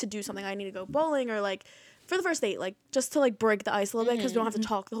need to do something. I need to go bowling or like for the first date, like just to like break the ice a little bit because we don't have to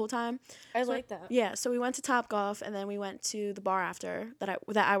talk the whole time. I like that. Yeah, so we went to Topgolf and then we went to the bar after that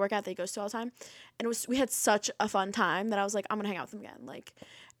I work at that he goes to all the time, and we had such a fun time that I was like, I'm gonna hang out with him again. Like,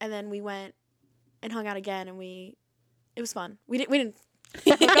 and then we went and hung out again, and it was fun. We didn't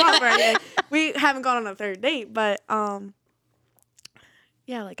hook up or anything. We haven't gone on a third date, but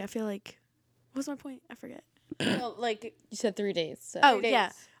yeah, like I feel like what was my point? I forget. Well, like You said 3 dates. So. Oh dates.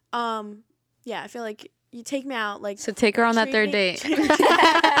 yeah, yeah. I feel like you take me out, like So take her on that treat third me- date.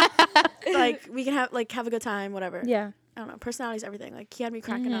 like we can have a good time, whatever. Yeah. I don't know. Personality's everything. Like he had me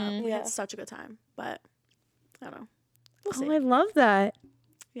cracking up. We Yeah. had such a good time, but I don't know. We'll see. Oh, I love that.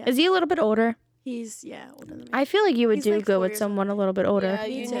 Yeah. Is he a little bit older? He's older than me. I feel like you would He's do like good 4 with years someone a little bit older. yeah,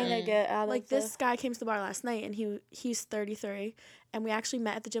 you too. need to get out like of this guy came to the bar last night, and he's 33, and we actually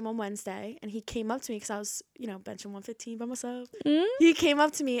met at the gym on Wednesday, and he came up to me because I was benching 115 by myself. Mm? He came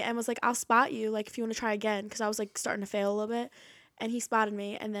up to me and was like, I'll spot you, like if you want to try again, because I was like starting to fail a little bit, and he spotted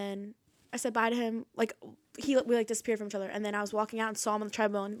me, and then I said bye to him. Like we like disappeared from each other, and then I was walking out and saw him on the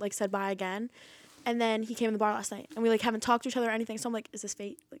treadmill and like said bye again. And then he came in the bar last night, and we like haven't talked to each other or anything. So I'm like, is this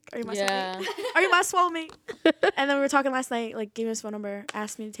fate? Like, are you my soulmate? Are you my soulmate? And then we were talking last night, like gave me his phone number,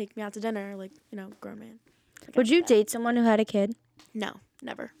 asked me to take me out to dinner, like grown man. Like, Would you date someone who had a kid? No,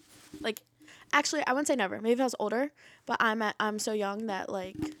 never. Like, actually, I wouldn't say never. Maybe if I was older, but I'm so young that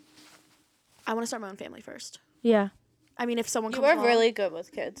like, I want to start my own family first. Yeah. I mean, if someone You comes are along, really good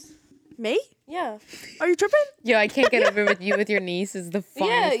with kids. Me? Yeah. Are you tripping? Yo, I can't get over with you with your niece is the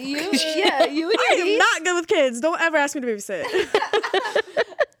Yeah, funniest. you and I your am niece. not good with kids. Don't ever ask me to babysit.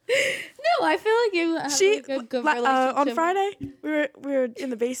 No, I feel like you have She like a good on relationship. Friday we were in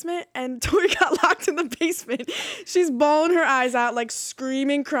the basement and Tori got locked in the basement. She's bawling her eyes out, like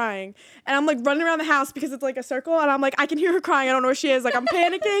screaming, crying, and I'm like running around the house because it's like a circle, and I'm like I can hear her crying. I don't know where she is. Like I'm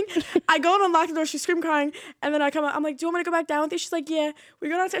panicking. I go and unlock the door. She's screaming, crying, and then I come out. I'm like, do you want me to go back down with you? She's like, yeah. We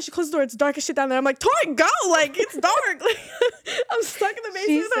go downstairs. She closes the door. It's dark as shit down there. I'm like, Tori, go! Like it's dark. Like I'm stuck in the basement.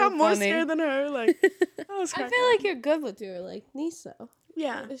 She's and so I'm more funny. scared than her. Like I feel like you're good with your like niece though.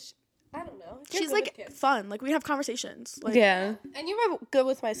 yeah. I don't know. She's like fun. Like we have conversations. Like, Yeah. And you were good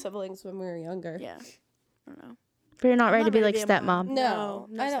with my siblings when we were younger. Yeah. I don't know. But you're not ready I'm to be not like ready to be a mom. stepmom. No,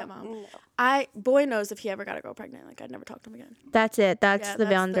 No I don't. stepmom. Boy knows if he ever got a girl pregnant. Like I'd never talk to him again. That's it. That's Yeah, the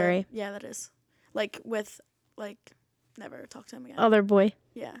boundary. Yeah, that is. Like with like never talk to him again. Other boy.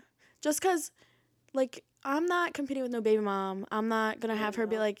 Yeah. Just cause like I'm not competing with no baby mom. I'm not gonna have her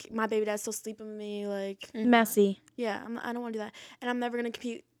be like my baby dad's still sleeping with me. Like Messy. yeah, I don't want to do that. And I'm never gonna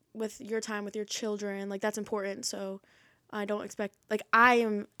compete with your time with your children. Like that's important. So I don't expect like I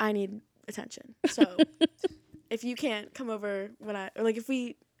need attention. So if you can't come over when or like if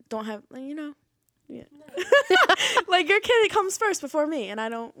we don't have like, you know. Yeah. Like your kid comes first before me and I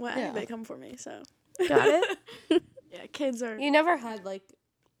don't want anybody to come for me. So Got it? yeah, kids are You never had like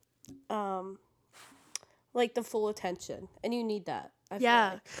the full attention, and you need that. I feel yeah.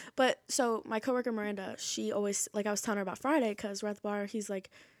 like. But so my coworker Miranda, she always like I was telling her about Friday because we're at the bar. He's like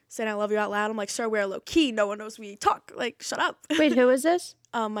saying I love you out loud. I'm like, sir, we're low key. No one knows we talk. Like, shut up. Wait, who is this?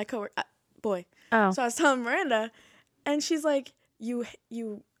 My coworker, boy. Oh. So I was telling Miranda, and she's like, you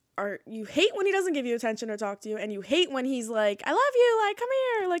hate when he doesn't give you attention or talk to you, and you hate when he's like, I love you, like come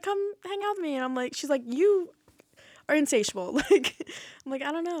here, like come hang out with me. And I'm like, she's like, you are insatiable. Like, I'm like,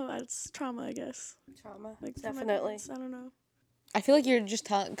 I don't know, it's trauma, I guess. Trauma, Like from my definitely. parents, I don't know. I feel like you're just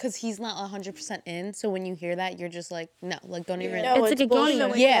telling, because he's not 100% in, so when you hear that, you're just like, no, like, don't even, No, It's like a bullshit.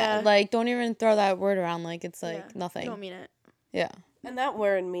 gun. yeah, Yeah. like, don't even throw that word around, like, it's like Yeah, nothing. You don't mean it. Yeah. And that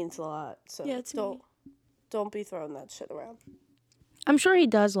word means a lot. So Yeah, to me. don't be throwing that shit around. I'm sure he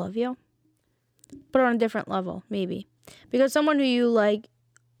does love you, but on a different level, maybe. Because someone who you like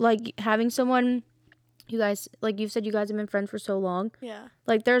having someone, you guys, like you said, you guys have been friends for so long. Yeah.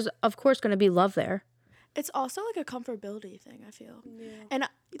 Like, there's, of course, going to be love there. It's also like a comfortability thing, I feel. Yeah. And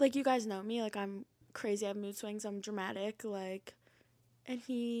like you guys know me, like I'm crazy, I have mood swings, I'm dramatic, like, and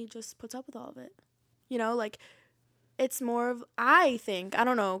he just puts up with all of it. You know, like it's more of, I think, I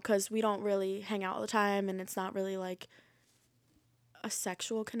don't know, because we don't really hang out all the time and it's not really like a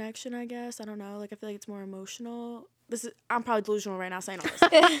sexual connection, I guess. I don't know. Like I feel like it's more emotional. I'm probably delusional right now saying all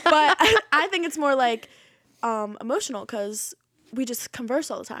this. But I think it's more like emotional because we just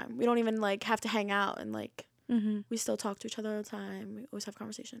converse all the time. We don't even like have to hang out and like we still talk to each other all the time. We always have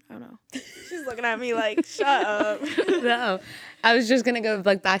conversation. I don't know. She's looking at me like, shut up. No. I was just going to go,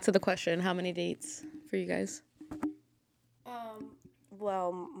 like, back to the question, how many dates for you guys?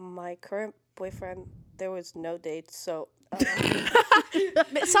 Well, my current boyfriend, there was no dates, so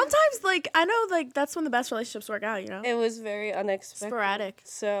Sometimes like I know like that's when the best relationships work out, you know? it was very unexpected. Sporadic.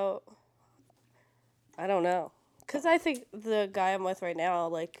 So I don't know, cause I think the guy I'm with right now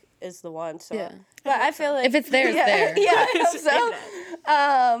like is the one. So, Yeah. but I feel like If it's there, it's there. Yeah, I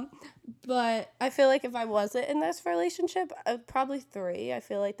hope so. But I feel like if I wasn't in this relationship, probably 3. I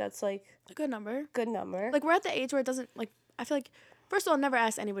feel like that's like A good number. good number. Like we're at the age where it doesn't like I feel like first of all never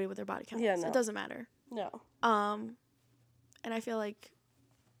ask anybody what their body count Yeah, is. no. It doesn't matter. No. And I feel like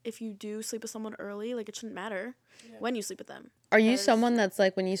if you do sleep with someone early, like it shouldn't matter when you sleep with them. Are you someone that's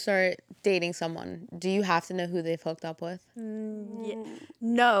like, when you start dating someone, do you have to know who they've hooked up with? Yeah.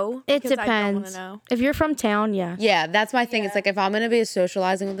 No. It because I don't want depends. to know. If you're from town, yeah. Yeah, that's my thing. It's like, if I'm going to be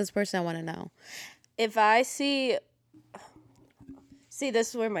socializing with this person, I want to know. If I see, this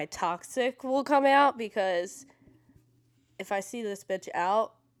is where my toxic will come out, because if I see this bitch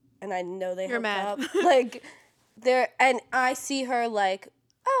out and I know they You're hooked mad. up, like there, and I see her like,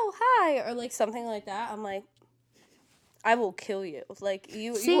 oh hi, or like something like that, I'm like, I will kill you. Like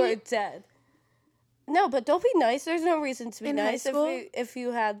you are dead. No, but don't be nice. There's no reason to be In high nice school? if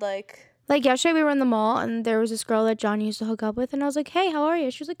you had like. Like yesterday, we were in the mall, and there was this girl that John used to hook up with, and I was like, "Hey, how are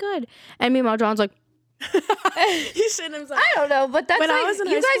you?" She was like, "Good." And meanwhile, John's like, You shouldn't have said I don't know, but that's When I like was in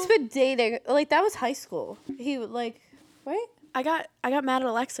you high guys school- been dating. Like that was high school. He like, right? I got mad at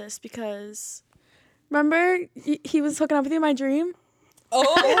Alexis because remember he was hooking up with you in my dream? Oh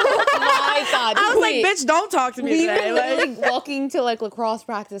my God. I was like, bitch, don't talk to me We were today. Like, literally walking to like lacrosse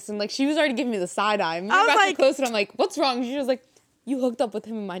practice, and like she was already giving me the side eye. And we I were was back like- close, and I'm like, "What's wrong?" She was like, you hooked up with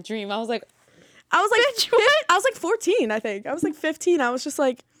him in my dream. I was like, I was like 14, I think. I was like 15. I was just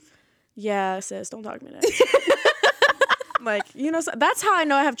like, yeah, sis, don't talk to me next. Like, you know, so that's how I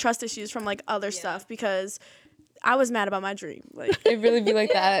know I have trust issues from like other stuff, because I was mad about my dream. Like, it really be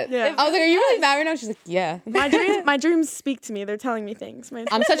like that. Yeah. I was like, are you really mad right now? She's like, yeah. my dreams speak to me. They're telling me things.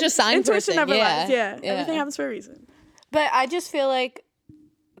 I'm such a sign intuition person. never Yeah. lies. Yeah. Everything happens for a reason. But I just feel like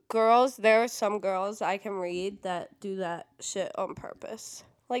girls, there are some girls I can read that do that shit on purpose.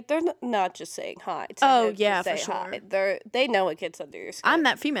 Like, they're not just saying hi to Oh, him to yeah, say for sure. hi. They know it gets under your skin. I'm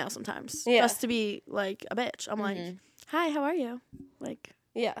that female sometimes. Yeah. Just to be like a bitch. I'm like, hi, how are you? Like,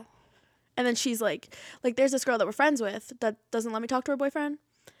 Yeah. and then she's like there's this girl that we're friends with that doesn't let me talk to her boyfriend,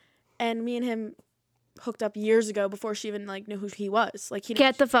 and me and him hooked up years ago before she even like knew who he was. Like, he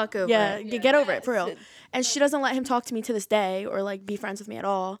Get the fuck over yeah, it. get over it for real. Yes. And she doesn't let him talk to me to this day or like be friends with me at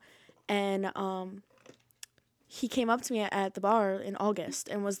all. And he came up to me at the bar in August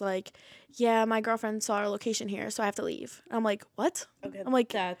and was like, yeah, my girlfriend saw our location here, so I have to leave. And I'm like, what? Okay, I'm like,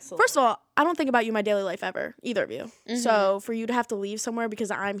 that's first of all, I don't think about you in my daily life ever, either of you. So for you to have to leave somewhere because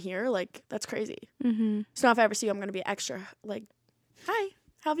I'm here, like, that's crazy. Mm-hmm. So now if I ever see you, I'm going to be extra, like, hi,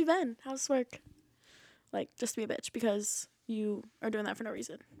 how have you been? How's work? Like, just to be a bitch because you are doing that for no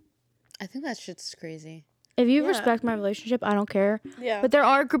reason. I think that shit's crazy. If you Yeah. respect my relationship, I don't care. Yeah. But there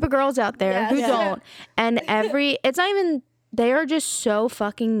are a group of girls out there Yes. who Yeah. don't. And it's not even, they are just so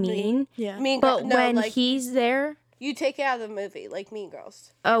fucking mean. Yeah. But when like, he's there, you take it out of the movie, like Mean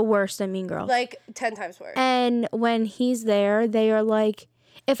Girls. worse than Mean Girls. Like 10 times worse. And when he's there, they are like,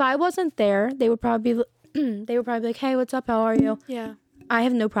 if I wasn't there, they would probably be like, hey, what's up? How are you? Yeah. I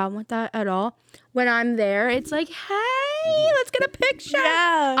have no problem with that at all. When I'm there, it's like, hey, let's get a picture.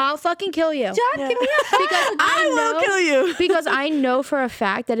 Yeah. I'll fucking kill you. John, give me a hug. Because I will kill you. because I know for a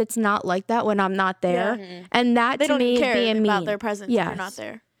fact that it's not like that when I'm not there. Yeah. And that They to don't me even is care being about mean. their presence if Yes. you're not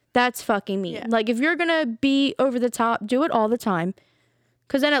there. That's fucking mean. Yeah. Like, if you're gonna be over the top, do it all the time.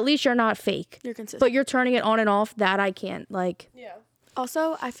 Because then at least you're not fake. You're consistent. But you're turning it on and off. That I can't. Like, Yeah.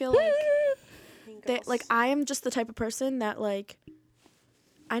 Also, I feel like Mean they, Girls. like I am just the type of person that like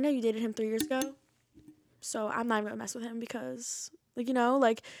I know you dated him 3 years ago, so I'm not even gonna mess with him because like, you know,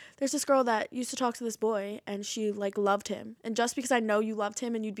 like there's this girl that used to talk to this boy and she like loved him, and just because I know you loved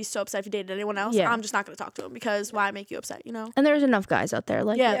him and you'd be so upset if you dated anyone else, Yeah. I'm just not gonna talk to him because why make you upset, you know? and there's enough guys out there.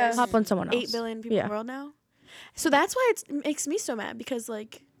 Like, Yeah, there's hop on someone else. 8 billion people in Yeah. the world now, so that's why it makes me so mad because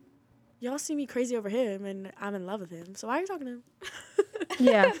like y'all see me crazy over him and I'm in love with him, so why are you talking to him?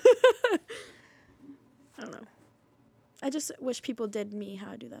 Yeah. I don't know. I just wish people did me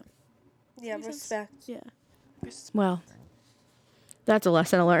how I do them. Yeah, Makes sense. respect. Yeah. Well, that's a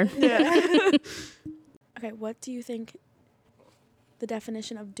lesson to learn. Yeah. Okay, what do you think the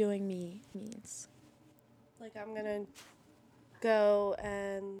definition of doing me means? Like, I'm gonna go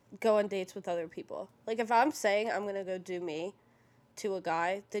on dates with other people. Like, if I'm saying I'm gonna go do me to a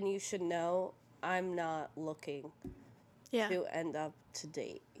guy, then you should know I'm not looking Yeah. to end up to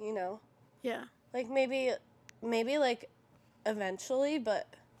date, you know? Yeah. Like, maybe like eventually, but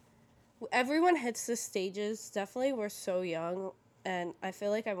everyone hits the stages. Definitely, we're so young, and I feel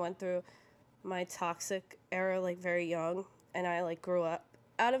like I went through my toxic era like very young, and I like grew up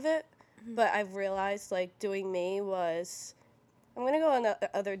out of it. But I've realized like doing me was, I'm gonna go on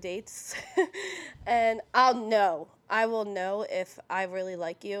other dates, and I will know if I really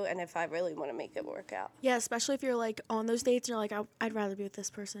like you and if I really want to make it work out. Yeah, especially if you're like on those dates and you're like, I'd rather be with this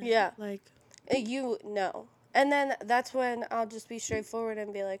person. Yeah. Like, You know. And then that's when I'll just be straightforward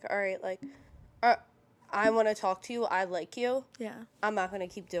and be like, all right, like, I want to talk to you. I like you. yeah. I'm not going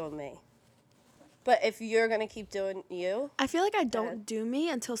to keep doing me. But if you're going to keep doing you, I feel like I don't do me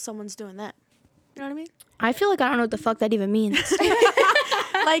until someone's doing that. You know what I mean? I feel like I don't know what the fuck that even means.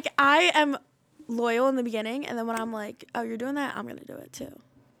 Like, I am loyal in the beginning, and then when I'm like, oh, you're doing that, I'm going to do it too.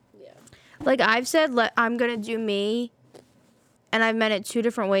 yeah. Like, I've said, I'm going to do me, and I've meant it 2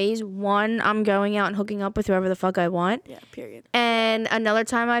 different ways. One, I'm going out and hooking up with whoever the fuck I want. Yeah, period. And another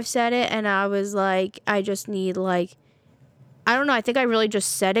time I've said it, and I was like, I just need, like, I don't know. I think I really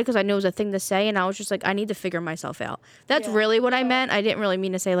just said it because I knew it was a thing to say, and I was just like, I need to figure myself out. That's Yeah. really what I meant. I didn't really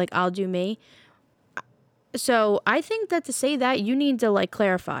mean to say, like, I'll do me. So I think that to say that, you need to, like,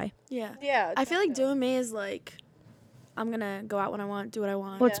 clarify. Yeah. Yeah. I feel like doing me is like, I'm going to go out when I want, do what I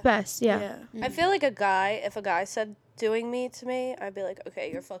want. What's best, yeah. Yeah. I feel like if a guy said doing me to me, I'd be like, okay,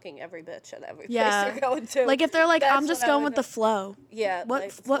 you're fucking every bitch at every Yeah. place you're going to. Like, if they're like, That's I'm just what I going would with the do. flow. yeah. What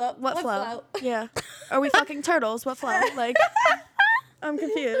like, what flow? Yeah. Are we fucking turtles? What flow? Like, I'm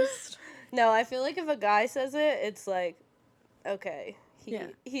confused. No, I feel like if a guy says it, it's like, okay. Yeah.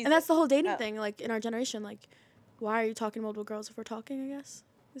 He's And that's the whole dating oh. thing, like in our generation, like why are you talking to multiple girls if we're talking, I guess?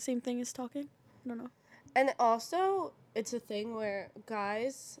 The same thing as talking? I don't know. And also, it's a thing where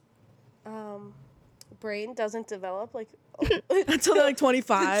guys, brain doesn't develop like Until they're like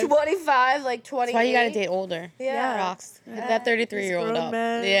 25. 25, like 28. That's why you gotta date older. Yeah. Rocks. Hit that 33-year-old grown up.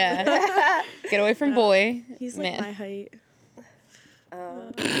 man. Yeah. Get away from boy. He's like man. my height.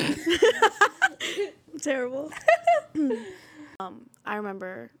 Terrible. I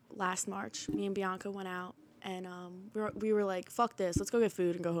remember last March, me and Bianca went out, and we were like, fuck this, let's go get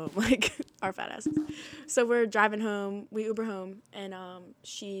food and go home, like, our fat asses. So we're driving home, we Uber home, and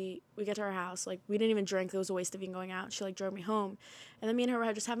we get to our house, like, we didn't even drink, it was a waste of even going out. She, like, drove me home, and then me and her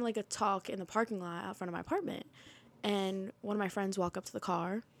were just having, like, a talk in the parking lot out front of my apartment. And one of my friends walk up to the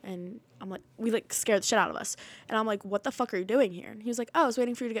car, and I'm like, we like scared the shit out of us. And I'm like, what the fuck are you doing here? And he was like, oh, I was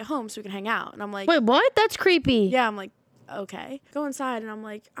waiting for you to get home so we can hang out. And I'm like, Wait, what? That's creepy. yeah, I'm like, okay. Go inside, and I'm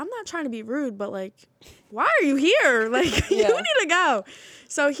like, I'm not trying to be rude, but like, why are you here? Like, you need to go.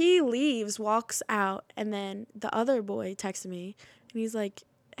 So he leaves, walks out, and then the other boy texted me, and he's like,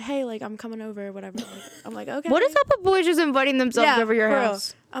 hey, like, I'm coming over, whatever. I'm like, okay. What is up with boys just inviting themselves over your for real.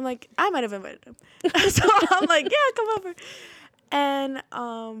 house? I'm like, I might have invited him. So I'm like, yeah, come over. And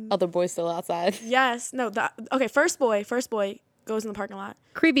Other boys still outside. yes, no, first boy goes in the parking lot.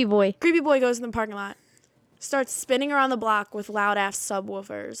 Creepy boy. Creepy boy goes in the parking lot, starts spinning around the block with loud ass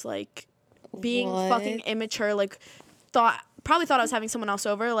subwoofers, like being What? fucking immature, like probably thought I was having someone else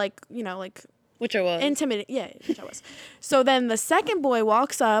over, like, you know, like Which I was. intimidating. Yeah, which I was. So then the second boy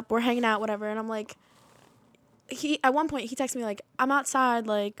walks up, we're hanging out, whatever, and I'm like, at one point he texted me like, I'm outside,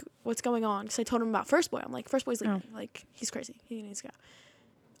 like, what's going on? Because I told him about first boy. I'm like, first boy's leaving. Like, he's crazy. He needs to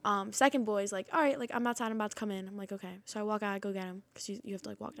go. Second boy's like, all right, like, I'm outside, I'm about to come in. I'm like, okay. So I walk out, I go get him, because you have to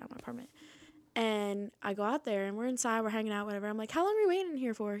like walk down my apartment. And I go out there, and we're inside, we're hanging out, whatever. I'm like, how long are you waiting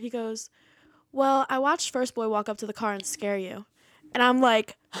here for? He goes, well, I watched first boy walk up to the car and scare you. And I'm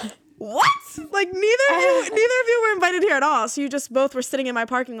like, what? Like, neither of you were invited here at all. So you just both were sitting in my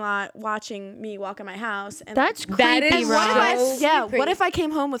parking lot watching me walk in my house. And That's creepy, That is Rob. what if I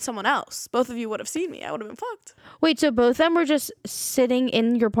came home with someone else? Both of you would have seen me. I would have been fucked. Wait, so both of them were just sitting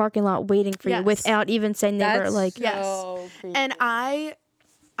in your parking lot waiting for you Yes. without even saying they were That's like, Yes. so creepy. And I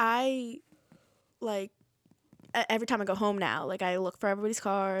like, every time I go home now, like, I look for everybody's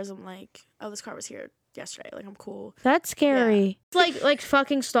cars. I'm like, oh, this car was here yesterday. Like, I'm cool. that's scary. Like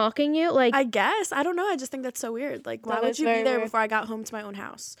fucking stalking you? Like, I guess. I don't know. I just think that's so weird. Like, why That would is you be very there weird. before I got home to my own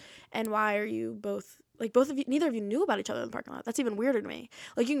house? And why are you both, like, both of you, neither of you knew about each other in the parking lot. That's even weirder to me.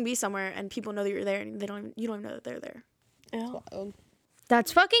 Like, you can be somewhere and people know that you're there, and you don't even know that they're there. Yeah.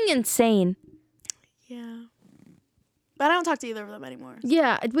 that's fucking insane. Yeah. But I don't talk to either of them anymore.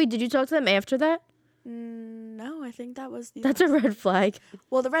 Yeah. Wait, did you talk to them after that? No, I think that was the. That's a red flag.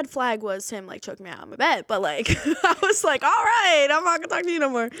 Well, the red flag was him, like, choking me out on my bed. But, like, I was like, all right, I'm not going to talk to you no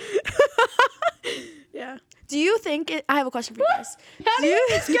more. Yeah. Do you think I have a question for you guys.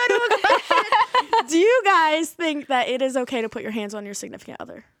 Do you guys think that it is okay to put your hands on your significant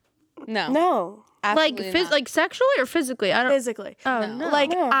other? no. No. Absolutely not. Like sexually or physically? I don't. Physically. Oh No. no. Like,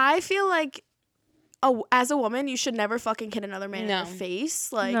 No. I feel like as a woman, you should never fucking hit another man in No. the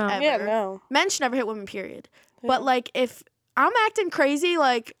face. Like, No. ever. Yeah, no. Men should never hit women, period. But, like, if I'm acting crazy,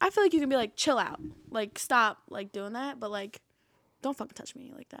 like, I feel like you can be like, chill out. Like, stop, like, doing that. But, like, don't fucking touch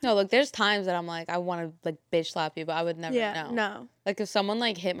me like that. No, look, there's times that I'm like, I want to, like, bitch slap you, but I would never Yeah, know. no. Like, if someone,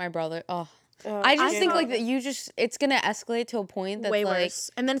 like, hit my brother, I I just think, know. like, that it's going to escalate to a point that's, Way like, worse.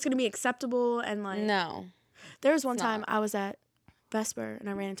 And then it's going to be acceptable and, like. no. There was one It's time not. I was at Vesper and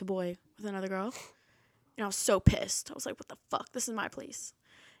I ran into Boy with another girl. And I was so pissed. I was like, what the fuck? This is my place.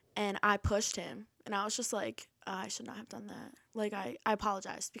 And I pushed him. And I was just like, I should not have done that. Like, I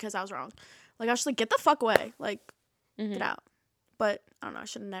apologized because I was wrong. Like, I was just like, get the fuck away. Like, Mhm. get out. But I don't know.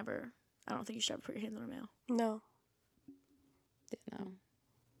 I don't think you should ever put your hands on a male. No. No.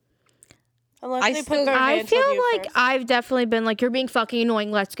 Unless I they still- put their I hands feel on you like first. I've definitely been like, you're being fucking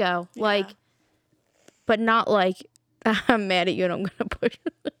annoying. Let's go. Yeah. Like, but not like I'm mad at you and I'm gonna push.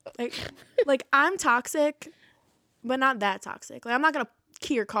 Like, I'm toxic, but not that toxic. Like, I'm not going to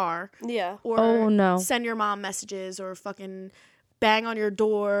key your car. Yeah. Or Oh, no. send your mom messages or fucking bang on your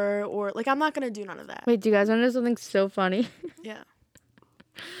door or like I'm not gonna do none of that. Wait, do you guys want to know something so funny? Yeah.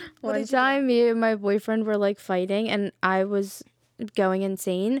 What One did you do? time, me and my boyfriend were like fighting, and I was going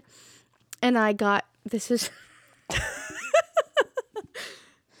insane, and I got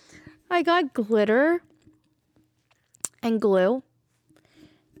I got glitter and glue,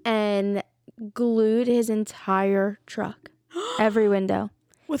 and glued his entire truck, every window,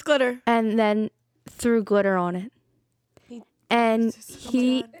 With glitter. and then threw glitter on it. And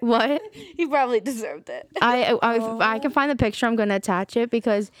what? He probably deserved it. I can find the picture. I'm gonna attach it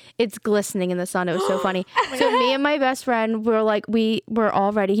because it's glistening in the sun. It was so funny. So me and my best friend were like, we were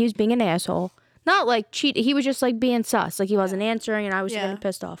all ready. He was being an asshole, not like cheat. He was just like being sus. Like he wasn't answering, and I was getting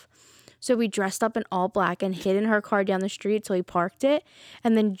pissed off. So we dressed up in all black and hid in her car down the street till he parked it,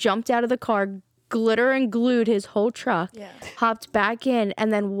 and then jumped out of the car, glitter and glued his whole truck, hopped back in,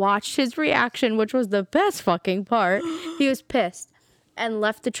 and then watched his reaction, which was the best fucking part. He was pissed and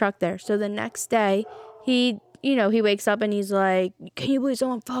left the truck there. So the next day, he wakes up and he's like, "Can you believe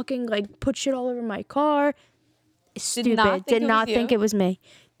someone fucking like put shit all over my car?" Stupid. Did not think it was me.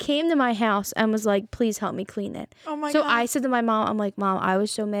 Came to my house and was like, "Please help me clean it." Oh my so God. I said to my mom, I'm like, "Mom, I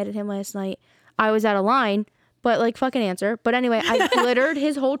was so mad at him last night. I was out of line, but like fucking answer." But anyway, I glittered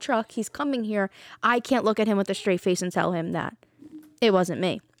his whole truck. He's coming here. I can't look at him with a straight face and tell him that it wasn't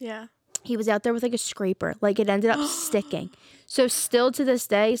me. Yeah. He was out there with like a scraper. Like it ended up sticking. So still to this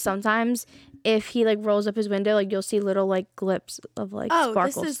day, sometimes if he like rolls up his window, like you'll see little like glips of like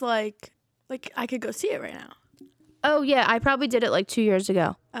sparkles. This is like I could go see it right now. Oh yeah, I probably did it like 2 years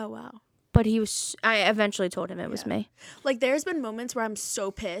ago. Oh wow. But I eventually told him it was me. Like there's been moments where I'm so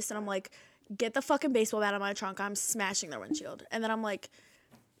pissed and I'm like, get the fucking baseball bat out of my trunk. I'm smashing their windshield. And then I'm like,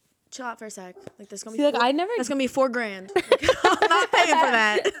 chill out for a sec. Like there's gonna be that's gonna be $4,000. Like, I'm not paying for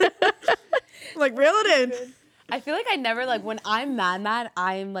that. Like reel it in. I feel like I never like when I'm mad,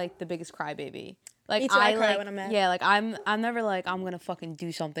 I'm like the biggest crybaby. Like Me too, I cry like, when I'm mad. Yeah, like I'm never like I'm gonna fucking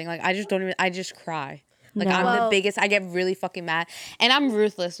do something. Like I just cry. Like No. I'm the biggest. I get really fucking mad, and I'm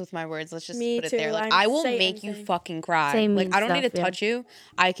ruthless with my words. Let's just Me put it too. there. Like I I will say make you anything. fucking cry. Say Like mean I don't need to stuff, yeah. touch you.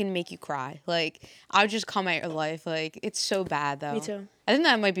 I can make you cry. Like I'll just come at your life. Like it's so bad though. Me too. I think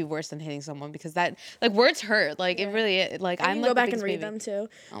that might be worse than hitting someone because that like words hurt. Like it really like I I'm can like go the back biggest and read baby. them too.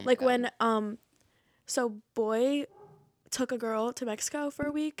 Oh my Like God. when so boy took a girl to Mexico for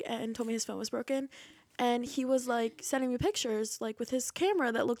a week and told me his phone was broken. And he was like sending me pictures like with his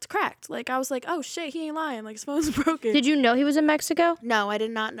camera that looked cracked. Like I was like, oh shit, he ain't lying. Like his phone's broken. Did you know he was in Mexico? No, I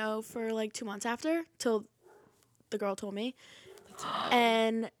did not know for like 2 months after till the girl told me.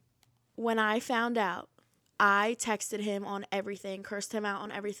 And when I found out, I texted him on everything, cursed him out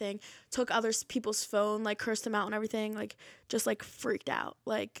on everything, took other people's phone, like cursed him out on everything, like just like freaked out.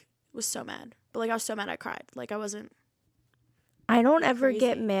 Like was so mad. But like I was so mad I cried. Like I wasn't. I don't ever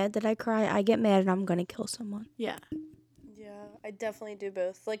get Crazy. mad that I cry. I get mad and I'm gonna kill someone. Yeah. Yeah, I definitely do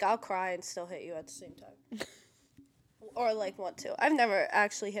both. Like I'll cry and still hit you at the same time. Or like want to. I've never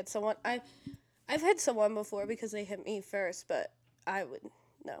actually hit someone. I've hit someone before because they hit me first, but I would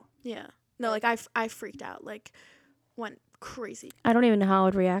no. Yeah. No, like I freaked out. Like went crazy. I don't even know how I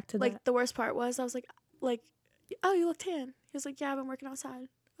would react to Like that. the worst part was I was like, oh, you look tan. He was like, yeah, I've been working outside.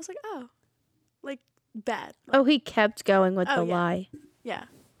 I was like, oh, like bad. Oh, he kept going with Oh, the yeah. lie. Yeah.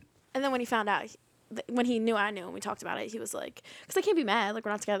 And then when he found out, when he knew I knew and we talked about it, he was like, because I can't be mad, like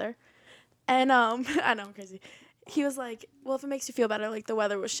we're not together. And I know I'm crazy. He was like, well, if it makes you feel better, like the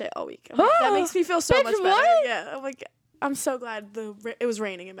weather was shit all week. I'm like, that makes me feel so Bitch, much better. what? Yeah. I'm like, I'm so glad it was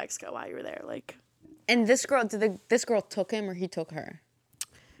raining in Mexico while you were there. Like, And this girl, this girl took him or he took her?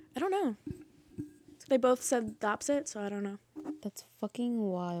 I don't know. They both said the opposite, so I don't know. That's fucking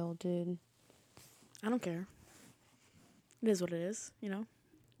wild, dude. I don't care. It is what it is, you know?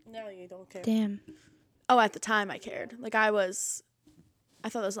 No, you don't care. Damn. Oh, at the time I cared. Like I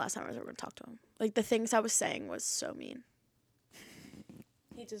thought that was the last time I was ever going to talk to him. Like the things I was saying was so mean.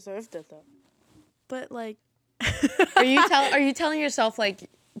 He deserved it though. But like, Are you telling yourself like,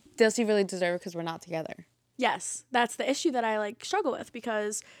 does he really deserve it because we're not together? yes, that's the issue that I like struggle with,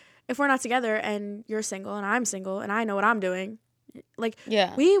 because if we're not together and you're single and I'm single and I know what I'm doing, like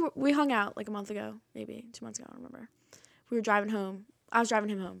Yeah. we hung out like a month ago, maybe 2 months ago, I don't remember. We were driving home. I was driving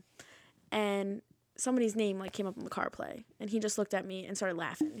him home, and somebody's name like came up on the car play, and he just looked at me and started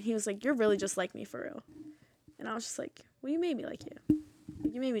laughing. He was like, "You're really just like me for real," and I was just like, "Well, you made me like you.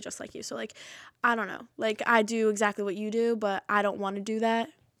 You made me just like you." So like, I don't know. Like I do exactly what you do, but I don't want to do that.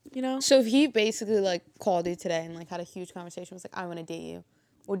 You know? So if he basically like called you today and like had a huge conversation, was like, I want to date you,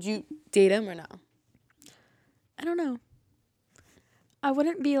 would you date him or no? I don't know. I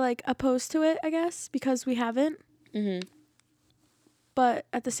wouldn't be like opposed to it, I guess, because we haven't. Mm-hmm. But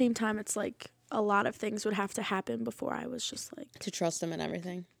at the same time, it's like a lot of things would have to happen before I was just like, To trust him and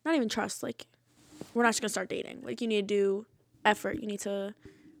everything. not even trust. Like, we're not just gonna start dating. Like, you need to do effort. You need to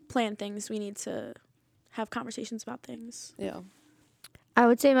plan things. We need to have conversations about things. Yeah. I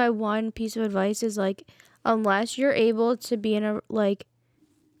would say my one piece of advice is like, unless you're able to be in a like,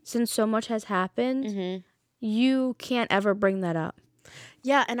 since so much has happened, Mm-hmm. you can't ever bring that up.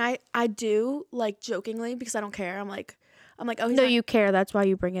 Yeah, and I do, like, jokingly, because I don't care. I'm like, I'm like, oh, he's No, not, you care. That's why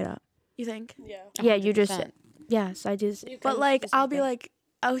you bring it up. you think? Yeah. Yeah, you just 100%. yes, I just But like, I'll be like,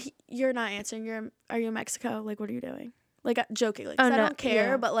 oh, you're not answering. Are you in Mexico? Like, what are you doing? Like, joking. Like, 'cause Oh, I no, don't care,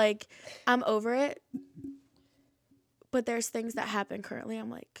 yeah. but like, I'm over it. But there's things that happen currently. I'm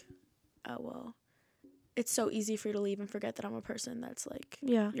like, oh well, it's so easy for you to leave and forget that I'm a person that's like,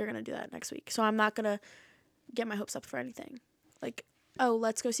 yeah. you're gonna do that next week. So I'm not gonna get my hopes up for anything. Like, oh,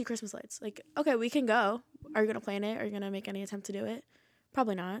 let's go see Christmas lights. Like, okay, we can go. Are you gonna plan it? Are you gonna make any attempt to do it?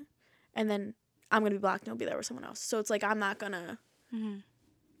 Probably not. And then I'm gonna be blocked and I'll be there with someone else. So it's like I'm not gonna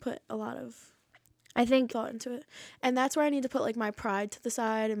put a lot of I think thought into it. And that's where I need to put like my pride to the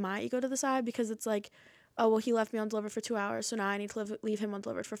side and my ego to the side, because it's like, oh well, he left me undelivered for 2 hours, so now I need to leave him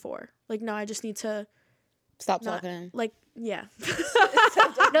undelivered for 4. Like, no, I just need to Stop not, talking to him. like, yeah.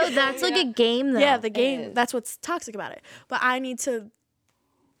 no, that's like a game though. Yeah, the is. game, that's what's toxic about it. But I need to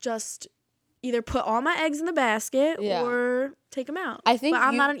just either put all my eggs in the basket Yeah. or take them out. I think but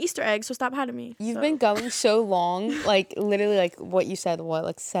I'm you- not an Easter egg, so stop hiding me. You've So. been going so long, like literally like what you said, what,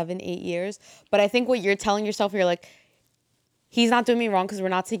 like 7, 8 years. But I think what you're telling yourself, you're like, he's not doing me wrong because we're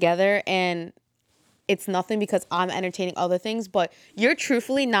not together, and it's nothing because I'm entertaining other things. But you're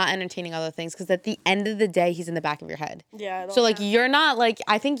truthfully not entertaining other things because at the end of the day, he's in the back of your head. Yeah. I don't So like you're not like,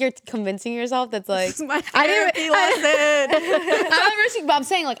 I think you're convincing yourself that's like, This is my I didn't- therapy lesson. but I'm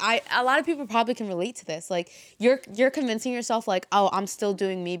saying like a lot of people probably can relate to this. Like you're convincing yourself like, oh, I'm still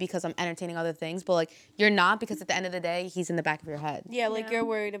doing me because I'm entertaining other things, but like you're not, because at the end of the day, he's in the back of your head. Yeah, like Yeah. you're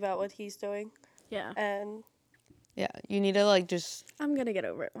worried about what he's doing, Yeah. and Yeah, you need to like just I'm going to get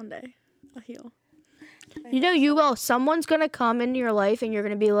over it one day. I'll heal. You know, you will. Someone's gonna come into your life, and you're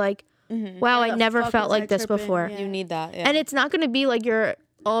gonna be like, "Wow, Why I the never fuck felt was I like this tripping? before." Yeah. you need that. Yeah. And it's not gonna be like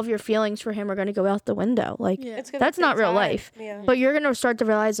all of your feelings for him are gonna go out the window. Like Yeah. it's gonna that's take not real time. life. Yeah. But you're gonna start to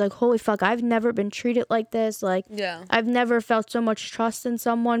realize, like, holy fuck, I've never been treated like this. Like, yeah. I've never felt so much trust in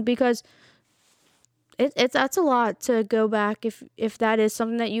someone, because it's that's a lot to go back if that is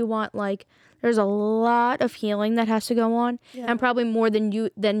something that you want. Like, there's a lot of healing that has to go on, Yeah. and probably more than you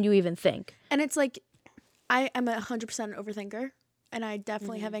even think. And it's like, I am 100% an overthinker, and I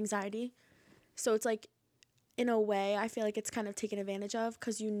definitely have anxiety. So it's like, in a way, I feel like it's kind of taken advantage of,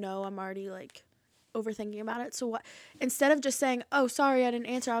 because I'm already like overthinking about it. So what? Instead of just saying, "Oh, sorry, I didn't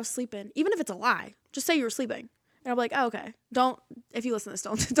answer, I was sleeping," even if it's a lie, just say you were sleeping, and I'm like, "Oh, okay." Don't, if you listen to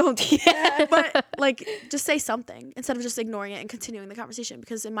this, don't. But like, just say something instead of just ignoring it and continuing the conversation.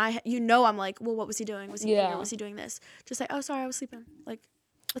 Because in my head, I'm like, well, what was he doing? Was he here? Was he doing this? Just say, "Oh, sorry, I was sleeping." Like,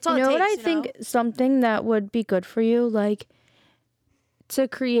 that's all You know it what takes. I think something that would be good for you, like, to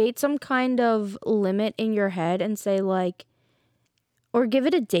create some kind of limit in your head and say, like, or give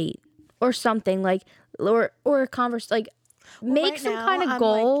it a date or something, like, or a converse, like, make right some now, kind of I'm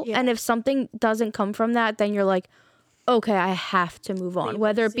goal. like, yeah. And if something doesn't come from that, then you're like, okay, I have to move on. Leave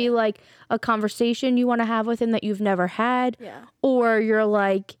Whether this, it be yeah. like a conversation you want to have with him that you've never had, Yeah. or you're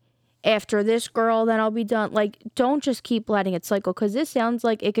like, after this girl, then I'll be done. Like, don't just keep letting it cycle, because this sounds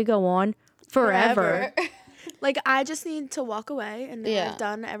like it could go on forever. Like, I just need to walk away, and Yeah. I've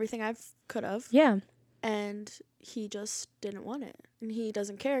done everything I could have, Yeah. and he just didn't want it, and he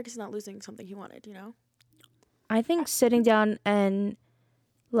doesn't care because he's not losing something he wanted. I think sitting down and,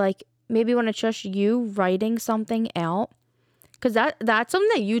 like, maybe when it's just you writing something out, because that's something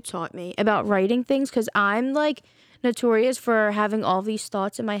that you taught me about writing things, because I'm, like, notorious for having all these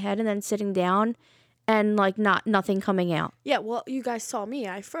thoughts in my head and then sitting down and, like, nothing coming out. Yeah, well, you guys saw me.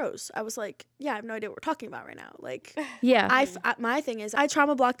 I froze. I was like, yeah, I have no idea what we're talking about right now. Like, Yeah. my thing is, I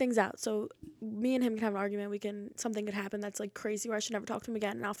trauma block things out. So me and him can have an argument. Something could happen that's like crazy where I should never talk to him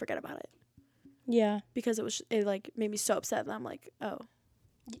again, and I'll forget about it. Yeah. Because it like made me so upset that I'm like, oh,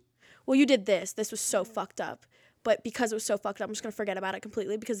 well, you did this. This was so fucked up. But because it was so fucked up, I'm just going to forget about it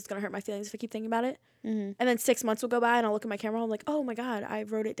completely, because it's going to hurt my feelings if I keep thinking about it. Mm-hmm. And then 6 months will go by, and I'll look at my camera, I'm like, oh my God, I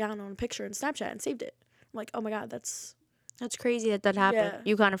wrote it down on a picture in Snapchat and saved it. I'm like, oh my God, that's, That's crazy that happened. Yeah.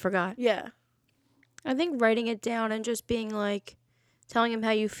 You kind of forgot. yeah. I think writing it down and just being like, telling him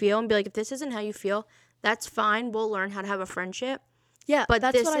how you feel and be like, if this isn't how you feel, that's fine. We'll learn how to have a friendship. Yeah, But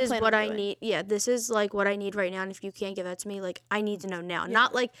that's this what I is plan what on I doing. need. Yeah, this is like what I need right now. And if you can't give that to me, like, I need to know now.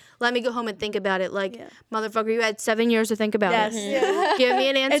 Not like, let me go home and think about it. Like, Yeah. motherfucker, you had 7 years to think about Yes. it. Yeah. Give me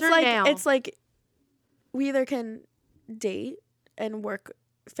an answer now. It's like we either can date and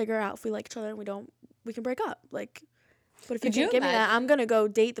figure out if we like each other, and we can break up. Like, but if Could you you can't give me that, imagine? I'm gonna go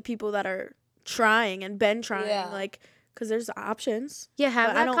date the people that are trying and been trying. Yeah. Like, because there's options. yeah, have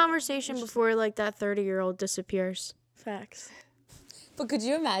but I that don't- conversation before, like, that 30-year-old disappears. Facts. But could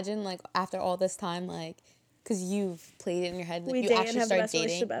you imagine, like, after all this time, like, because you've played it in your head. Like, We you date and actually have the started best dating.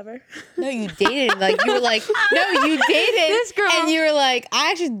 relationship ever. No, you dated. Like, you were like, no, you dated. This girl. And you were like,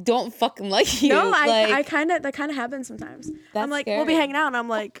 I actually don't fucking like you. No, like, that kind of happens sometimes. That's I'm like, we'll be scary. hanging out, and I'm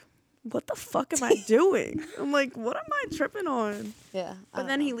like, what the fuck am I doing? I'm like, what am I tripping on? yeah. But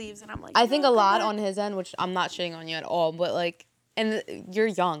then he leaves, and I'm like, I think a "No, come lot back." on his end, which I'm not shitting on you at all, but like, and you're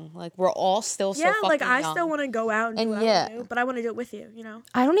young. Like, we're all still so Yeah, fucking like I young. still want to go out and do And what I yeah. want to do, but I want to do it with you. You know.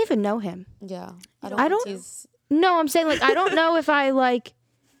 I don't even know him. Yeah. I think don't- he's- No, I'm saying like I don't know if I like.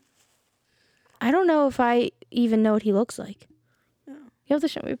 I don't know if I even know what he looks like. Oh. You have to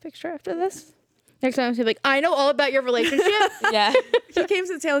show me a picture after this. Next time I'm gonna be like, I know all about your relationship. yeah. He came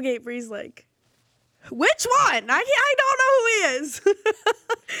to the tailgate, Bree's like, which one? I don't know who he is.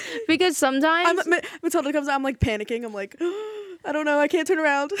 Because sometimes Matilda comes out, I'm like panicking. I'm like, I don't know. I can't turn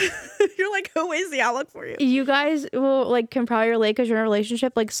around. You're like, who is he? I'll look for you. you guys will like can probably relate because you're in a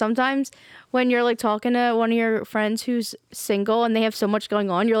relationship. Like sometimes when you're like talking to one of your friends who's single and they have so much going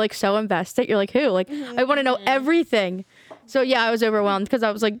on, you're like so invested. You're like, who? Like I want to know everything. So yeah, I was overwhelmed because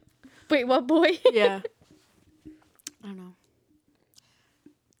I was like, wait, what boy? Yeah. I don't know.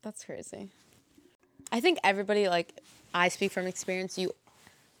 That's crazy. I think everybody, like, I speak from experience,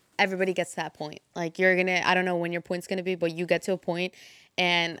 everybody gets to that point. Like, you're gonna, I don't know when your point's gonna be, but you get to a point,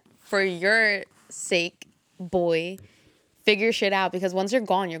 and for your sake, boy, figure shit out, because once you're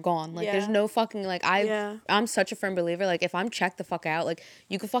gone, you're gone. Like, there's Yeah. no fucking, like, Yeah. I'm such a firm believer, like, if I'm checked the fuck out, like,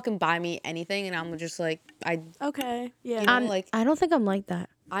 you can fucking buy me anything, and I'm just, like, Okay. Yeah. You know, like, I don't think I'm like that.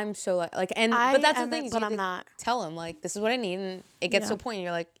 I'm so, like, and, I but that's am the thing, it, is but you I'm need to not. tell him, like, this is what I need, and it gets to Yeah. a point, and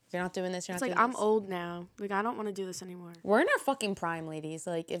you're like, you're not doing this, you're It's not like doing I'm this. old now. Like I don't want to do this anymore. We're in our fucking prime, ladies.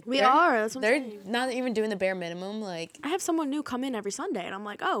 Like, if We they're- are. That's what I'm they're saying. not even doing the bare minimum. Like, I have someone new come in every Sunday, and I'm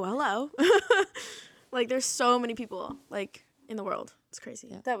like, oh, hello. Like there's so many people like in the world. It's crazy.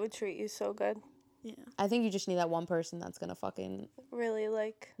 Yeah. That would treat you so good. Yeah. I think you just need that one person that's gonna fucking Really,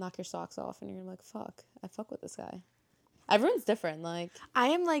 like, knock your socks off, and you're like, fuck, I fuck with this guy. Everyone's different. Like, I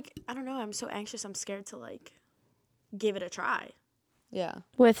am like, I don't know. I'm so anxious. I'm scared to like give it a try. yeah,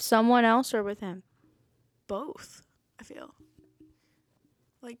 With someone else or with him? Both. I feel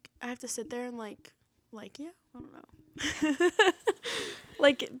like I have to sit there and like yeah. I don't know.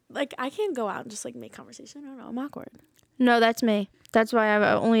 like I can't go out and just like make conversation. I don't know. I'm awkward. No, that's me. That's why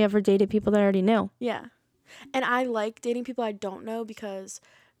I've only ever dated people that I already knew. Yeah. And I like dating people I don't know because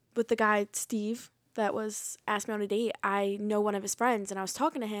with the guy, Steve, that was asked me on a date, I know one of his friends and I was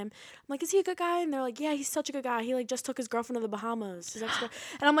talking to him. I'm like, is he a good guy? And they're like, yeah, he's such a good guy. He like just took his girlfriend to the Bahamas. His ex-girl-"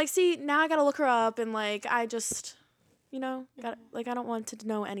 And I'm like, see, now I got to look her up. And like, I just, you know, I don't want to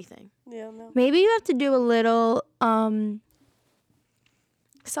know anything. yeah, no. Maybe you have to do a little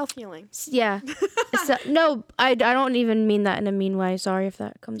Self-healing. yeah. No, I don't even mean that in a mean way. Sorry if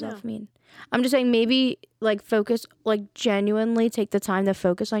that comes No. off mean. I'm just saying maybe like focus, like genuinely take the time to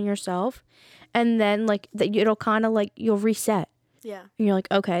focus on yourself, and then like that it'll kind of like you'll reset. Yeah. And you're like,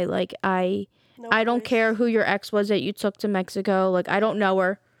 okay, like I don't worries. care who your ex was that you took to Mexico. Like I don't know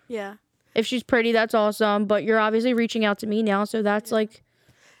her. Yeah. If she's pretty, that's awesome. But you're obviously reaching out to me now, so that's like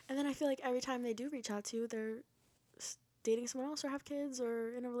And then I feel like every time they do reach out to you, they're dating someone else or have kids or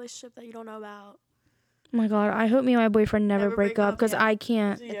in a relationship that you don't know about. oh my god, I hope me and my boyfriend never break up because yeah. I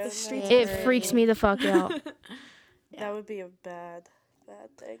can't. Yeah, the streets no. It freaks me the fuck out. That would be a bad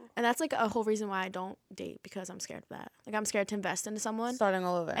thing. And that's like a whole reason why I don't date because I'm scared of that. Like I'm scared to invest into someone starting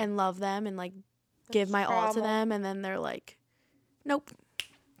all over. and love them and like give my all to trauma. them and then they're like, nope.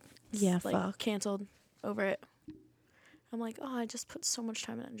 Yeah, Like fuck. canceled over it. I'm like, oh, I just put so much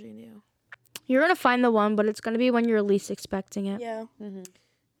time and energy into you. You're gonna find the one, but it's gonna be when you're least expecting it. Yeah.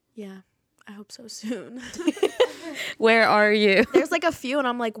 Yeah, I hope so soon. Where are you? There's like a few and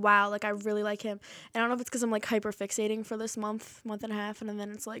I'm like, wow, like I really like him. And I don't know if it's because I'm like hyper fixating for this month and a half. And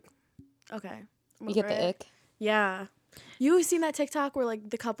then it's like, okay. I'm You get over the it. ick. Yeah. You seen that TikTok where like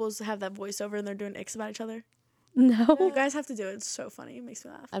the couples have that voiceover and they're doing icks about each other? No, You guys have to do it. It's so funny. It makes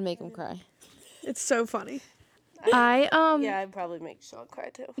me laugh. I'd make him cry. It's so funny. I Yeah, I'd probably make Sean cry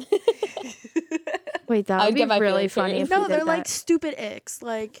too. wait, that I'd would be get my really feelings funny hurt. if No, you did they're like that. stupid icks.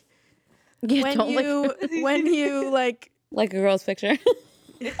 Like Yeah, when don't you when you like Like a girl's picture.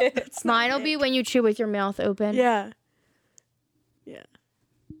 it's not Mine will an be ick. when you chew with your mouth open. Yeah. Yeah.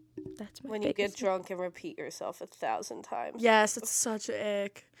 That's my When you get biggest- drunk and repeat yourself 1,000 times. Yes, it's such an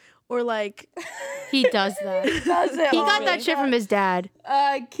ick. Or like He does that. Does it? He Oh got my that shit from God. his dad.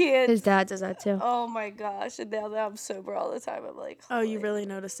 I can't. His dad does that too. Oh my gosh. And now that I'm sober all the time, I'm like, oh, you holy- really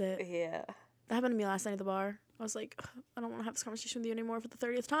noticed it. Yeah. That happened to me last night at the bar. I was like, "Ugh, I don't want to have this conversation with you anymore for the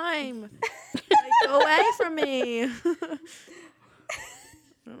 30th time. Like, go away from me. I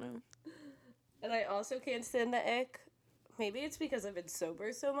don't know. And I also can't stand the ick. Maybe it's because I've been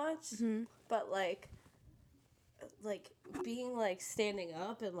sober so much, but like being like standing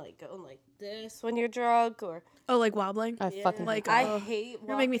up and like going like this when you're drunk or Oh, like wobbling. I fucking Like, I oh, hate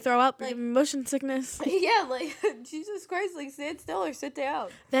you make me throw up. Like, motion sickness. yeah, like Jesus Christ, like stand still or sit down.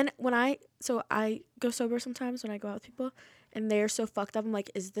 Then when I go sober sometimes when I go out with people, and they're so fucked up. I'm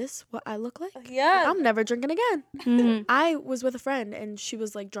like, is this what I look like? Yeah. I'm never drinking again. Mhm. I was with a friend and she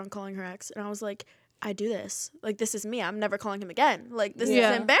was like drunk calling her ex, and I was like, I do this. Like, this is me. I'm never calling him again. Like, this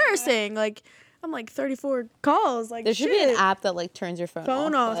Yeah. is embarrassing. Like, I'm like 34 calls. Like, There should be an app that like turns your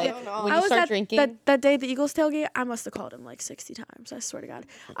phone off. Like, Yeah. when I you was start at drinking. that day at the Eagles tailgate, I must have called him like 60 times. I swear to God.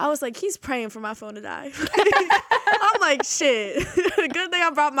 I was like, he's praying for my phone to die. I'm like, shit. Good thing I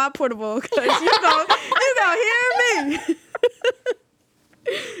brought my portable, because you gonna hear me.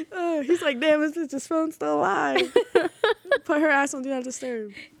 He's like, damn, is this phone still alive? Put her ass on Do Not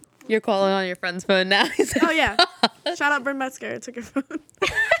Disturb. You're calling on your friend's phone now. He's like, Oh, yeah. Shout out Bryn Metzger. Took your phone.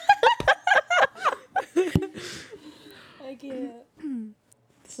 I can't.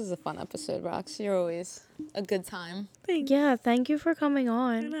 This is a fun episode, Rox. You're always a good time. Yeah, thank you for coming I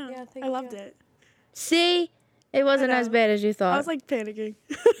on. know. Yeah, thank I loved you. it. See? It wasn't I as know. bad as you thought. I was like panicking.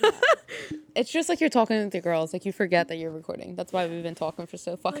 It's just like you're talking with your girls. Like you forget that you're recording. That's why we've been talking for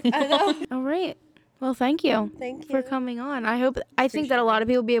so fucking I long. know. All right. Well, thank you. Thank For you. coming on. I think that a lot of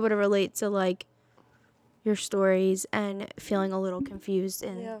people be able to relate to like your stories and feeling a little confused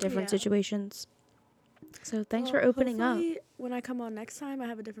in Yeah. different Yeah. situations. So thanks Well, for opening up. hopefully when I come on next time, I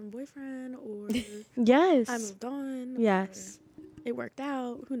have a different boyfriend, or Yes. I moved on. Yes. Or it worked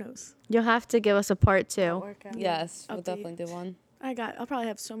out. Who knows? You'll have to give us a part 2. Workout. Yes, we'll Update. definitely do one. I'll probably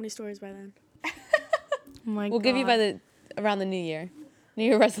have so many stories by then. Oh my We'll give you by around the new year. New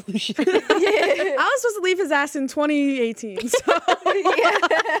Year resolution. I was supposed to leave his ass in 2018. So.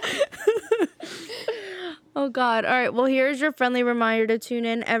 Oh God. All right. Well, here's your friendly reminder to tune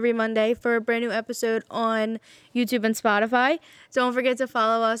in every Monday for a brand new episode on YouTube and Spotify. Don't forget to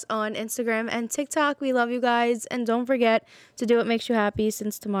follow us on Instagram and TikTok. We love you guys. And don't forget to do what makes you happy,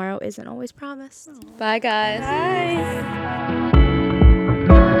 since tomorrow isn't always promised. Bye, guys. Bye.